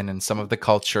happen and some of the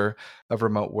culture of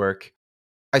remote work,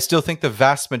 I still think the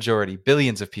vast majority,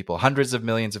 billions of people, hundreds of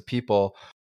millions of people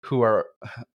who are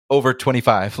over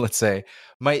 25, let's say,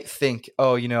 might think,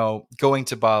 oh, going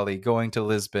to Bali, going to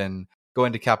Lisbon,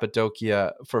 going to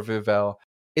Cappadocia for Vivel,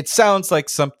 it sounds like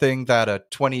something that a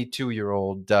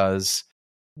 22-year-old does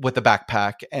with a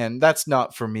backpack. And that's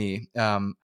not for me.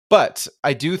 But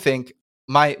I do think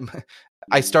my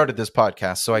I started this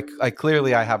podcast, so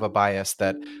I have a bias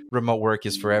that remote work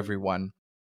is for everyone.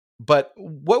 But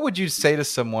what would you say to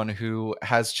someone who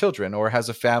has children or has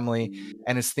a family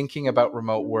and is thinking about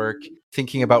remote work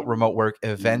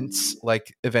events,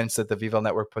 like events that the Vivel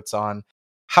Network puts on?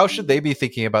 How should they be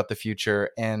thinking about the future?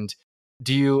 And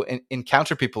do you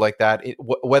encounter people like that,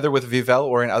 whether with Vivel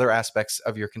or in other aspects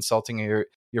of your consulting or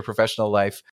your professional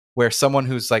life, where someone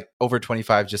who's like over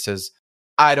 25 just says,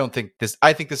 I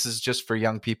think this is just for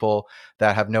young people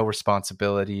that have no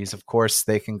responsibilities. Of course,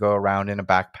 they can go around in a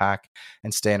backpack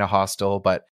and stay in a hostel,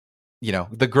 but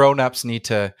the grown-ups need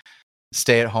to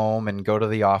stay at home and go to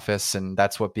the office, and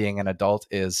that's what being an adult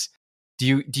is.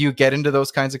 Do you get into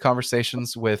those kinds of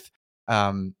conversations with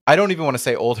I don't even want to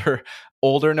say older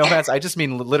nomads. I just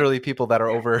mean literally people that are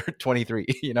over 23,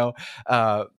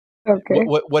 uh Okay.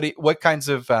 what kinds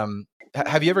of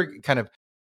have you ever kind of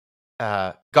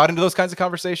got into those kinds of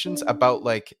conversations about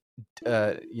like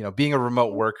being a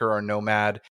remote worker or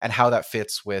nomad and how that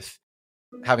fits with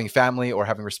having family or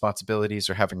having responsibilities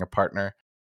or having a partner,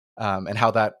 and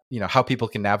how that how people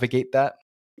can navigate that?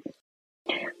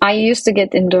 I used to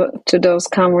get into those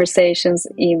conversations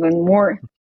even more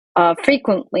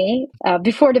frequently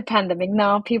before the pandemic.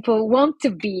 Now people want to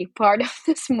be part of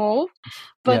this move.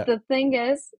 But Yeah. the thing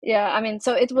is, yeah, I mean,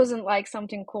 so it wasn't like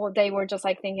something cool. They were just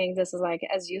like thinking this is like,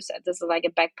 as you said, this is like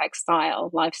a backpack style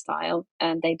lifestyle,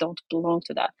 and they don't belong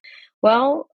to that.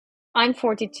 Well, I'm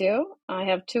 42. I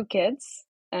have two kids,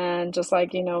 and just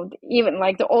like, even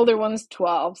like the older one is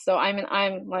 12. So I mean,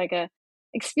 I'm like a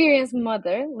experienced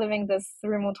mother living this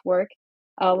remote work.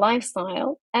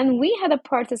 lifestyle. And we had a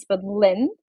participant, Lynn,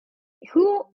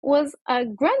 who was a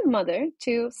grandmother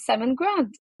to 7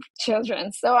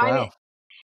 grandchildren. So I mean, Wow.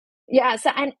 yeah,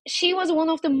 so and she was one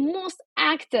of the most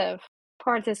active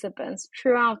participants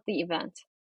throughout the event.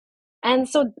 And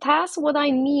so that's what I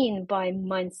mean by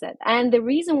mindset. And the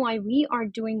reason why we are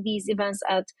doing these events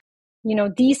at,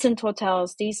 decent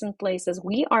hotels, decent places,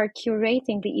 we are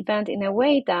curating the event in a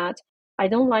way that I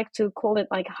don't like to call it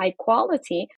like high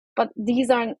quality, but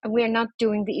we're not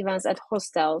doing the events at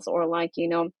hostels or like,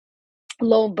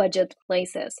 low budget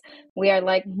places. We are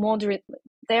like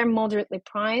they're moderately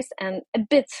priced and a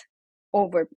bit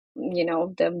over,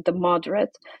 the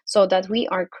moderate, so that we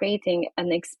are creating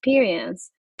an experience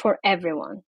for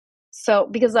everyone. So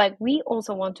because like we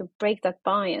also want to break that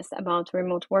bias about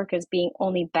remote workers being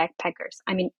only backpackers.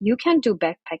 I mean, you can do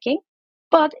backpacking,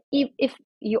 but if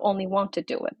you only want to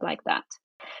do it like that,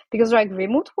 because like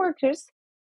remote workers,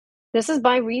 this is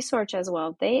by research as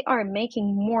well, they are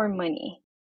making more money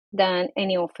than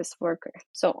any office worker.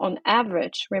 So on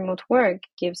average, remote work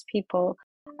gives people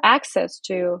access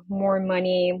to more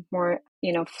money, more,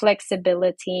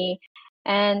 flexibility.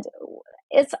 And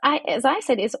as I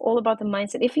said, it's all about the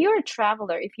mindset. If you're a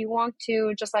traveler, if you want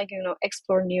to just like,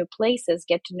 explore new places,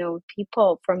 get to know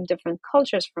people from different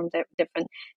cultures, from different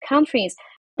countries,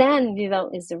 then Vivel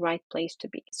is the right place to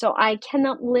be. So I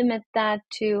cannot limit that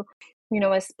to,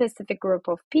 a specific group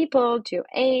of people, to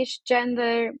age,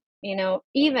 gender,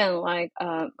 even like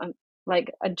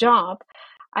a job.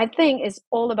 I think it's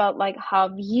all about like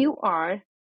how you are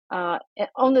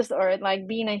on this earth, like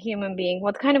being a human being,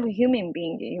 what kind of a human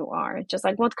being you are, just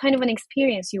like what kind of an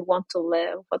experience you want to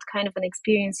live, what kind of an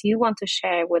experience you want to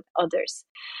share with others.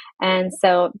 And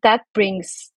so that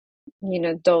brings,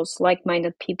 those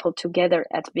like-minded people together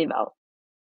at Vivel.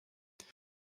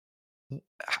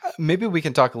 Maybe we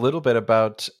can talk a little bit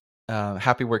about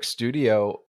Happy Work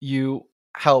Studio. You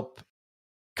help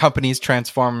companies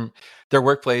transform their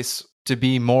workplace to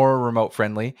be more remote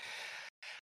friendly.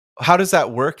 How does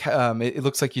that work? It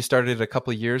looks like you started a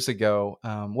couple of years ago.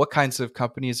 What kinds of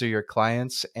companies are your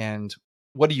clients, and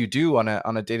what do you do on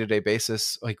a day-to-day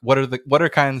basis? Like, what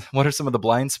are some of the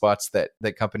blind spots that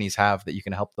companies have that you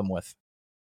can help them with?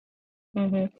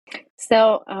 Mm-hmm.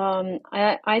 So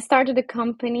I started a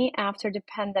company after the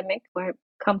pandemic, where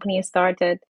companies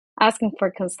started asking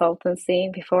for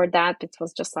consultancy. Before that, it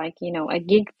was just like, a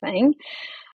gig thing.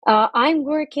 I've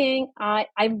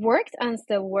worked and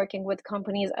still working with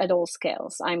companies at all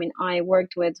scales. I mean, I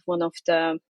worked with one of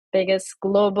the biggest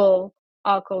global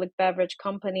alcoholic beverage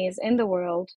companies in the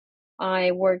world.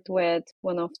 I worked with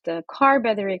one of the car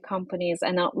battery companies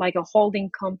and like a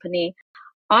holding company.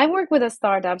 I work with a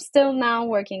startup, still now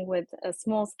working with a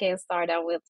small scale startup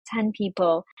with 10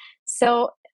 people.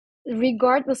 So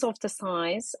regardless of the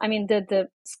size, I mean, the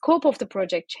scope of the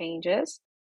project changes,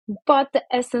 but the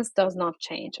essence does not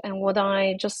change. And what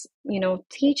I just,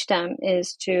 teach them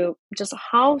is to just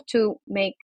how to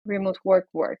make remote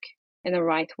work in the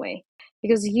right way.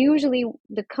 Because usually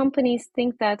the companies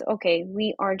think that, okay,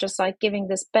 we are just like giving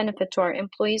this benefit to our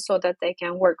employees so that they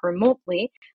can work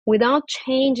remotely without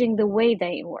changing the way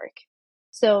they work.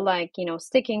 So like,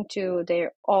 sticking to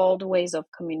their old ways of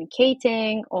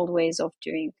communicating, old ways of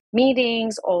doing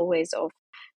meetings, old ways of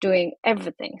doing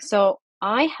everything. So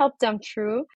I help them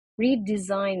through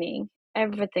redesigning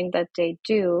everything that they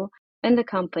do in the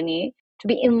company to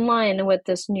be in line with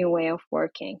this new way of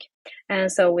working.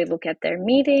 And so we look at their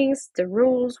meetings, the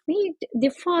rules, we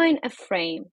define a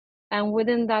frame. And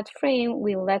within that frame,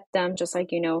 we let them just like,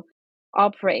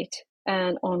 operate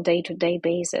and on day-to-day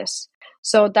basis.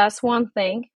 So that's one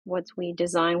thing what we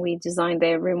design. We design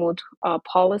their remote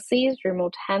policies,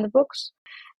 remote handbooks,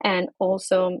 and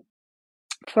also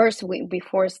first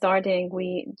before starting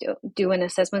we do an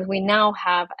assessment. We now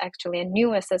have actually a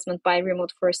new assessment by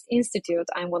Remote First Institute.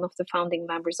 I'm one of the founding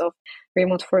members of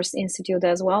Remote First Institute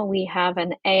as well. We have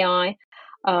an AI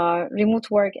remote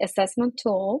work assessment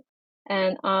tool,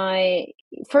 and I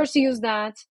first use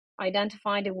that,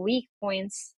 identify the weak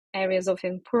points, areas of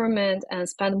improvement, and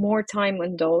spend more time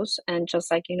on those, and just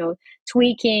like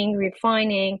tweaking,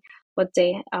 refining what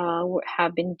they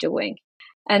have been doing.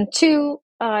 And two,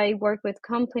 I work with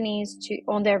companies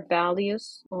on their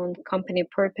values, on company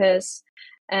purpose.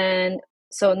 And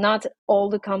so not all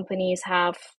the companies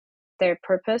have their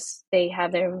purpose. They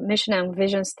have their mission and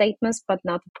vision statements, but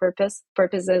not the purpose.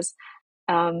 Purpose is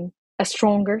a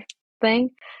stronger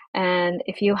thing. And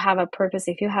if you have a purpose,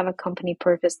 if you have a company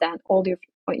purpose, then all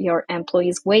your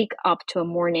employees wake up to a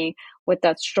morning with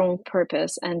that strong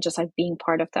purpose and just like being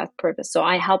part of that purpose. So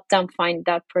I help them find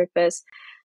that purpose.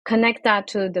 connect that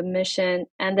to the mission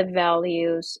and the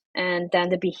values and then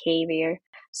the behavior,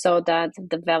 so that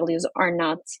the values are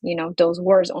not, those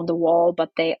words on the wall,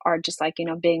 but they are just like,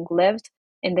 being lived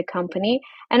in the company.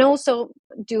 And also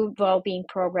do well-being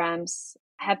programs,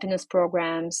 happiness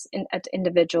programs at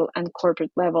individual and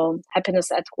corporate level,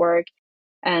 happiness at work,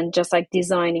 and just like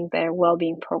designing their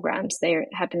well-being programs, their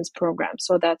happiness programs,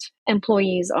 so that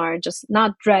employees are just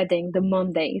not dreading the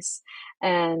Mondays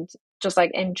and just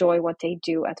like enjoy what they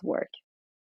do at work.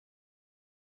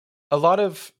 A lot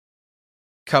of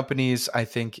companies, I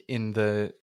think, in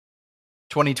the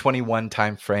 2021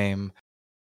 timeframe,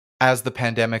 as the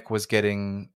pandemic was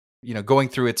getting, going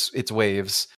through its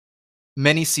waves,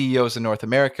 many CEOs in North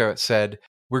America said,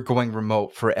 we're going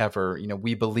remote forever.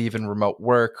 We believe in remote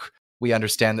work. We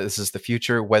understand that this is the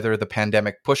future, whether the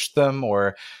pandemic pushed them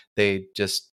or they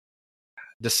just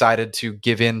decided to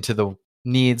give in to the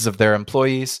needs of their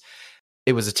employees.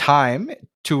 It was a time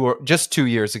just 2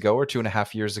 years ago or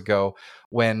 2.5 years ago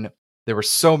when there were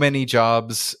so many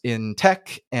jobs in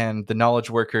tech and the knowledge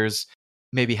workers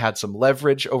maybe had some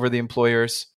leverage over the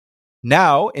employers.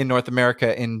 Now in North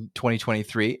America in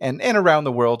 2023 and around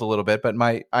the world a little bit, but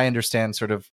I understand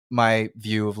sort of my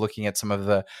view of looking at some of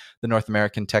the North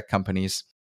American tech companies.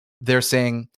 They're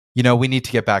saying, we need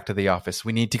to get back to the office.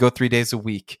 We need to go 3 days a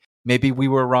week. Maybe we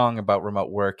were wrong about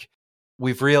remote work.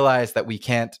 We've realized that we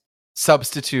can't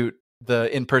substitute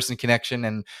the in-person connection,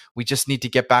 and we just need to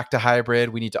get back to hybrid.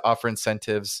 We need to offer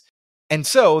incentives. And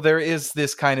so there is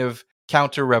this kind of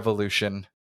counter revolution,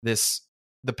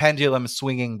 the pendulum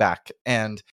swinging back,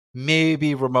 and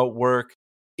maybe remote work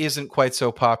isn't quite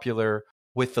so popular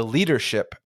with the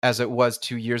leadership as it was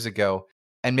 2 years ago.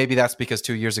 And maybe that's because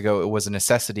 2 years ago it was a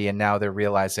necessity, and now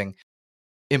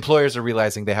employers are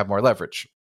realizing they have more leverage.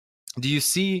 Do you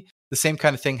see the same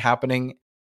kind of thing happening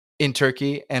in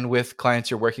Turkey and with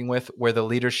clients you're working with, where the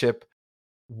leadership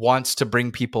wants to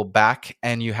bring people back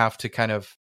and you have to kind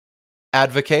of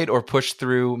advocate or push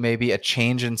through maybe a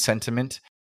change in sentiment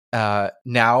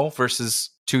now versus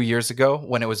 2 years ago,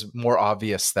 when it was more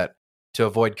obvious that to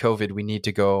avoid COVID, we need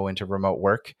to go into remote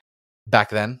work back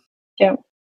then? Yeah.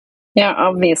 Yeah,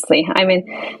 obviously. I mean,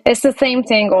 it's the same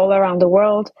thing all around the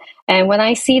world. And when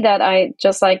I see that, I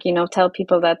just like, tell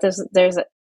people that there's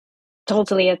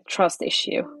totally a trust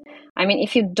issue. I mean,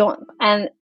 if you don't, and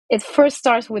it first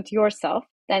starts with yourself,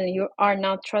 then you are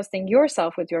not trusting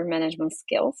yourself with your management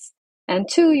skills. And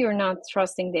two, you're not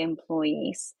trusting the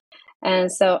employees.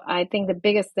 And so I think the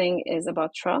biggest thing is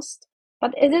about trust.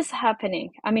 But it is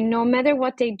happening. I mean, no matter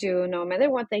what they do, no matter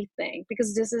what they think,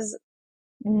 because this is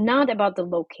not about the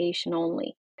location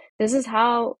only. This is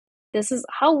how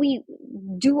we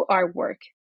do our work.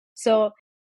 So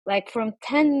like from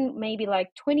 10, maybe like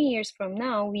 20 years from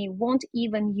now, we won't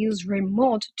even use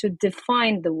remote to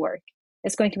define the work.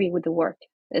 It's going to be with the work.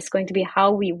 It's going to be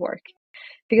how we work.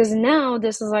 Because now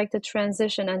this is like the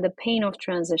transition and the pain of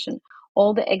transition.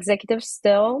 All the executives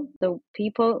still, the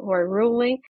people who are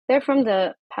ruling, they're from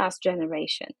the past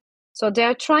generation. So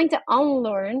they're trying to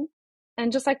unlearn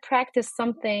and just like practice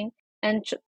something and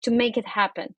to make it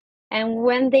happen. And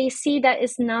when they see that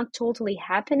it's not totally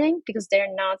happening, because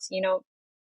they're not,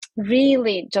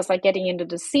 really just like getting into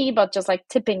the sea, but just like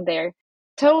tipping their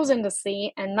toes in the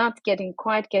sea and not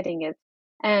quite getting it.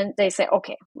 And they say,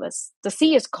 okay, the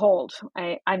sea is cold.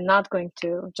 I'm not going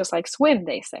to just like swim,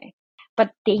 they say.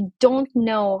 But they don't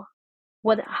know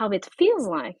how it feels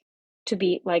like to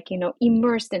be like,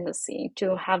 immersed in the sea,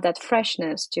 to have that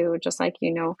freshness, to just like,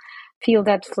 feel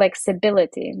that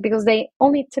flexibility, because they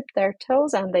only tipped their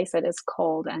toes and they said it's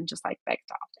cold and just like backed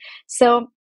off. So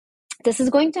this is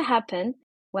going to happen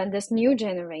when this new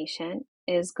generation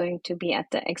is going to be at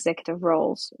the executive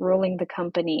roles, ruling the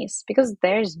companies, because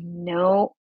there's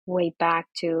no way back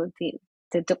to the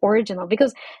original,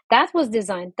 because that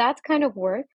kind of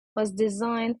work was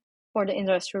designed for the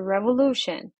Industrial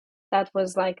Revolution. That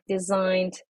was like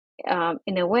designed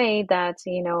in a way that,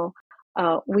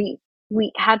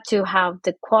 we had to have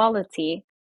the quality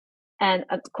and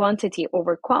quantity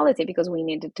over quality, because we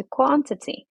needed the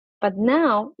quantity. But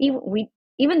now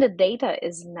even the data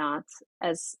is not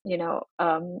as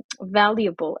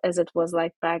valuable as it was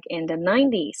like back in the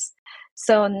 90s.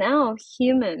 So now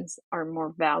humans are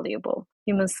more valuable.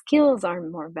 Human skills are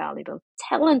more valuable.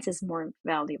 Talent is more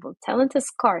valuable. Talent is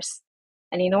scarce.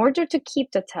 And in order to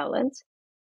keep the talent,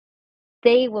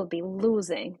 they will be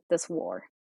losing this war.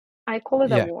 I call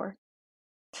it a Yeah. war.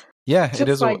 Yeah, it Just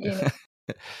is. like,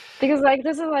 because like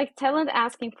this is like talent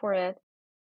asking for it,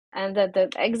 and the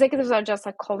executives are just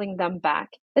like calling them back.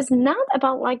 It's not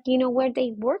about like, where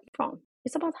they work from.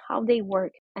 It's about how they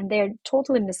work, and they're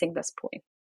totally missing this point.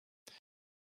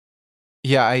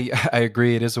 Yeah, I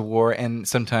agree. It is a war, and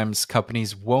sometimes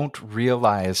companies won't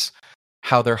realize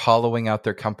how they're hollowing out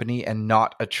their company and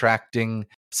not attracting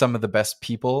some of the best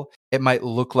people. It might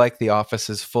look like the office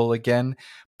is full again,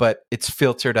 but it's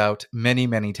filtered out many,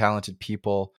 many talented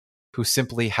people who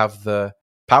simply have the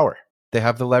power. They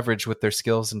have the leverage with their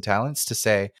skills and talents to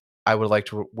say, I would like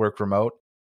to work remote.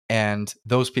 And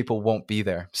those people won't be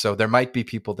there. So there might be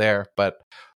people there, but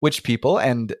which people?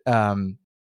 And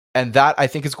that I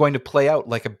think is going to play out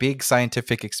like a big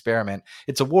scientific experiment.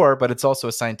 It's a war, but it's also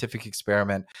a scientific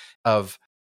experiment of,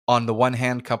 on the one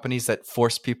hand, companies that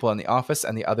force people in the office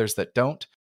and the others that don't.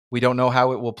 We don't know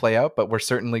how it will play out, but we're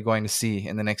certainly going to see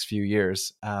in the next few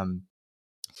years. I'm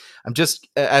just,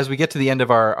 as we get to the end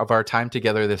of our time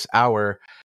together this hour,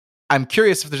 I'm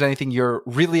curious if there's anything you're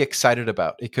really excited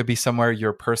about. It could be somewhere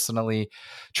you're personally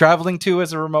traveling to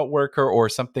as a remote worker or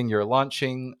something you're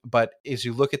launching. But as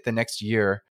you look at the next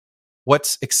year,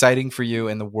 what's exciting for you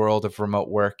in the world of remote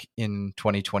work in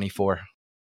 2024?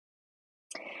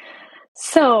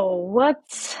 So, what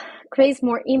creates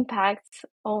more impact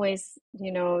always,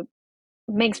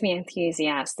 makes me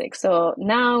enthusiastic. So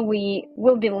now we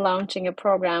will be launching a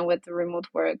program with the Remote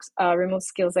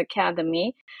Skills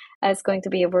Academy. It's going to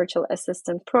be a virtual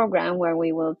assistant program where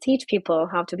we will teach people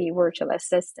how to be virtual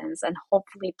assistants and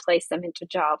hopefully place them into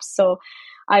jobs. So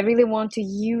I really want to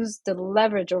use the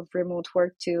leverage of remote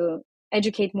work to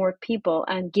educate more people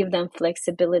and give them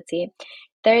flexibility.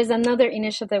 There is another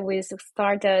initiative we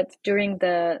started during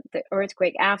the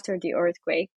earthquake. After the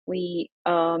earthquake, we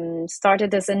started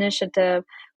this initiative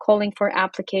calling for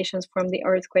applications from the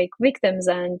earthquake victims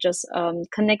and just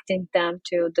connecting them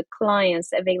to the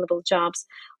clients' available jobs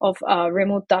of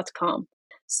remote.com.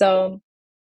 So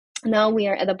now we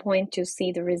are at a point to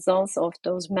see the results of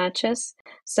those matches.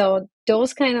 So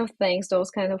those kind of things,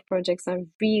 those kind of projects are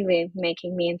really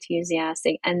making me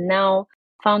enthusiastic. And now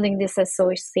founding this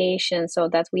association so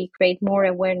that we create more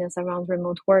awareness around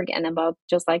remote work and about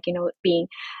just like, being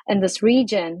in this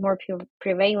region, more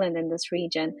prevalent in this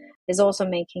region, is also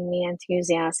making me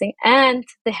enthusiastic. And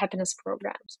the happiness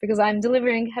programs, because I'm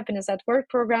delivering happiness at work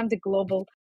program, the global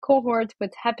cohort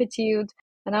with Happitude,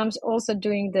 and I'm also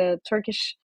doing the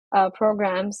Turkish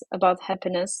programs about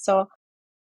happiness. So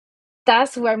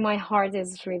that's where my heart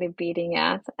is really beating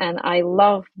at. And I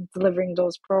love delivering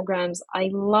those programs. I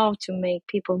love to make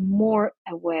people more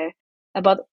aware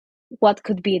about what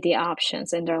could be the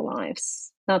options in their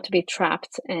lives, not to be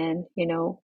trapped in,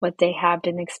 what they have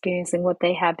been experiencing, what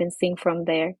they have been seeing from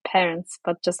their parents,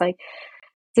 but just like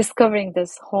discovering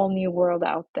this whole new world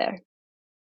out there.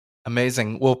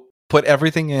 Amazing. We'll put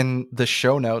everything in the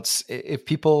show notes. If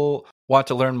people want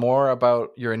to learn more about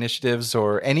your initiatives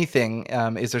or anything,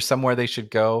 is there somewhere they should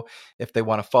go if they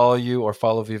want to follow you or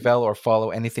follow Vivel or follow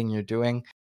anything you're doing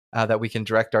that we can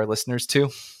direct our listeners to?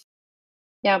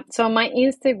 Yeah. So my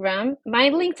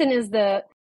LinkedIn is the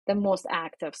most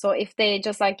active. So if they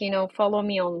just like, follow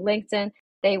me on LinkedIn,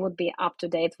 they would be up to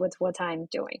date with what I'm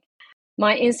doing.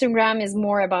 My Instagram is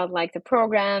more about like the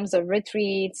programs, the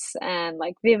retreats, and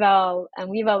like Vivel.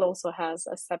 And Vivel also has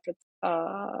a separate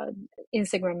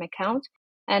Instagram account.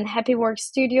 And Happy Work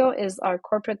Studio is our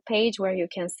corporate page where you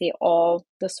can see all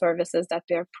the services that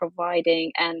we are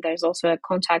providing. And there's also a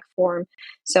contact form.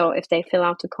 So if they fill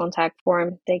out the contact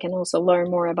form, they can also learn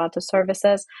more about the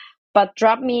services. But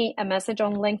drop me a message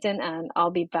on LinkedIn and I'll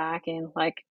be back in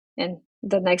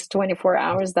the next 24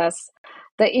 hours. That's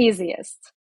the easiest.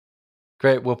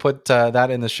 Great. We'll put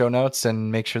that in the show notes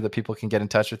and make sure that people can get in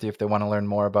touch with you if they want to learn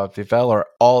more about Vivel or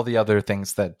all the other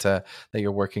things that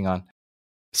you're working on.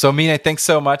 So, Mina, thanks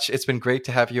so much. It's been great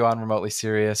to have you on Remotely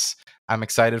Serious. I'm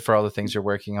excited for all the things you're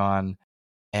working on.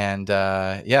 And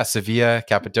Sevilla,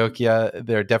 Cappadocia,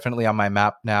 they're definitely on my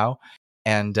map now.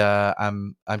 And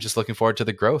I'm just looking forward to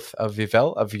the growth of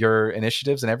Vivel, of your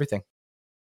initiatives and everything.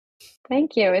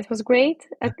 Thank you. It was great.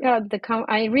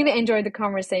 I really enjoyed the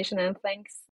conversation, and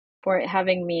thanks for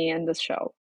having me in this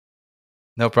show.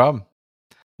 No problem.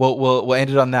 Well, we'll end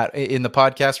it on that. In the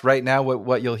podcast right now,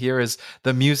 what you'll hear is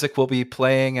the music will be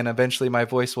playing, and eventually my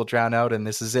voice will drown out, and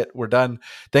this is it. We're done.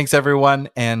 Thanks, everyone,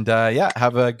 and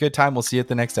have a good time. We'll see you at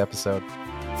the next episode.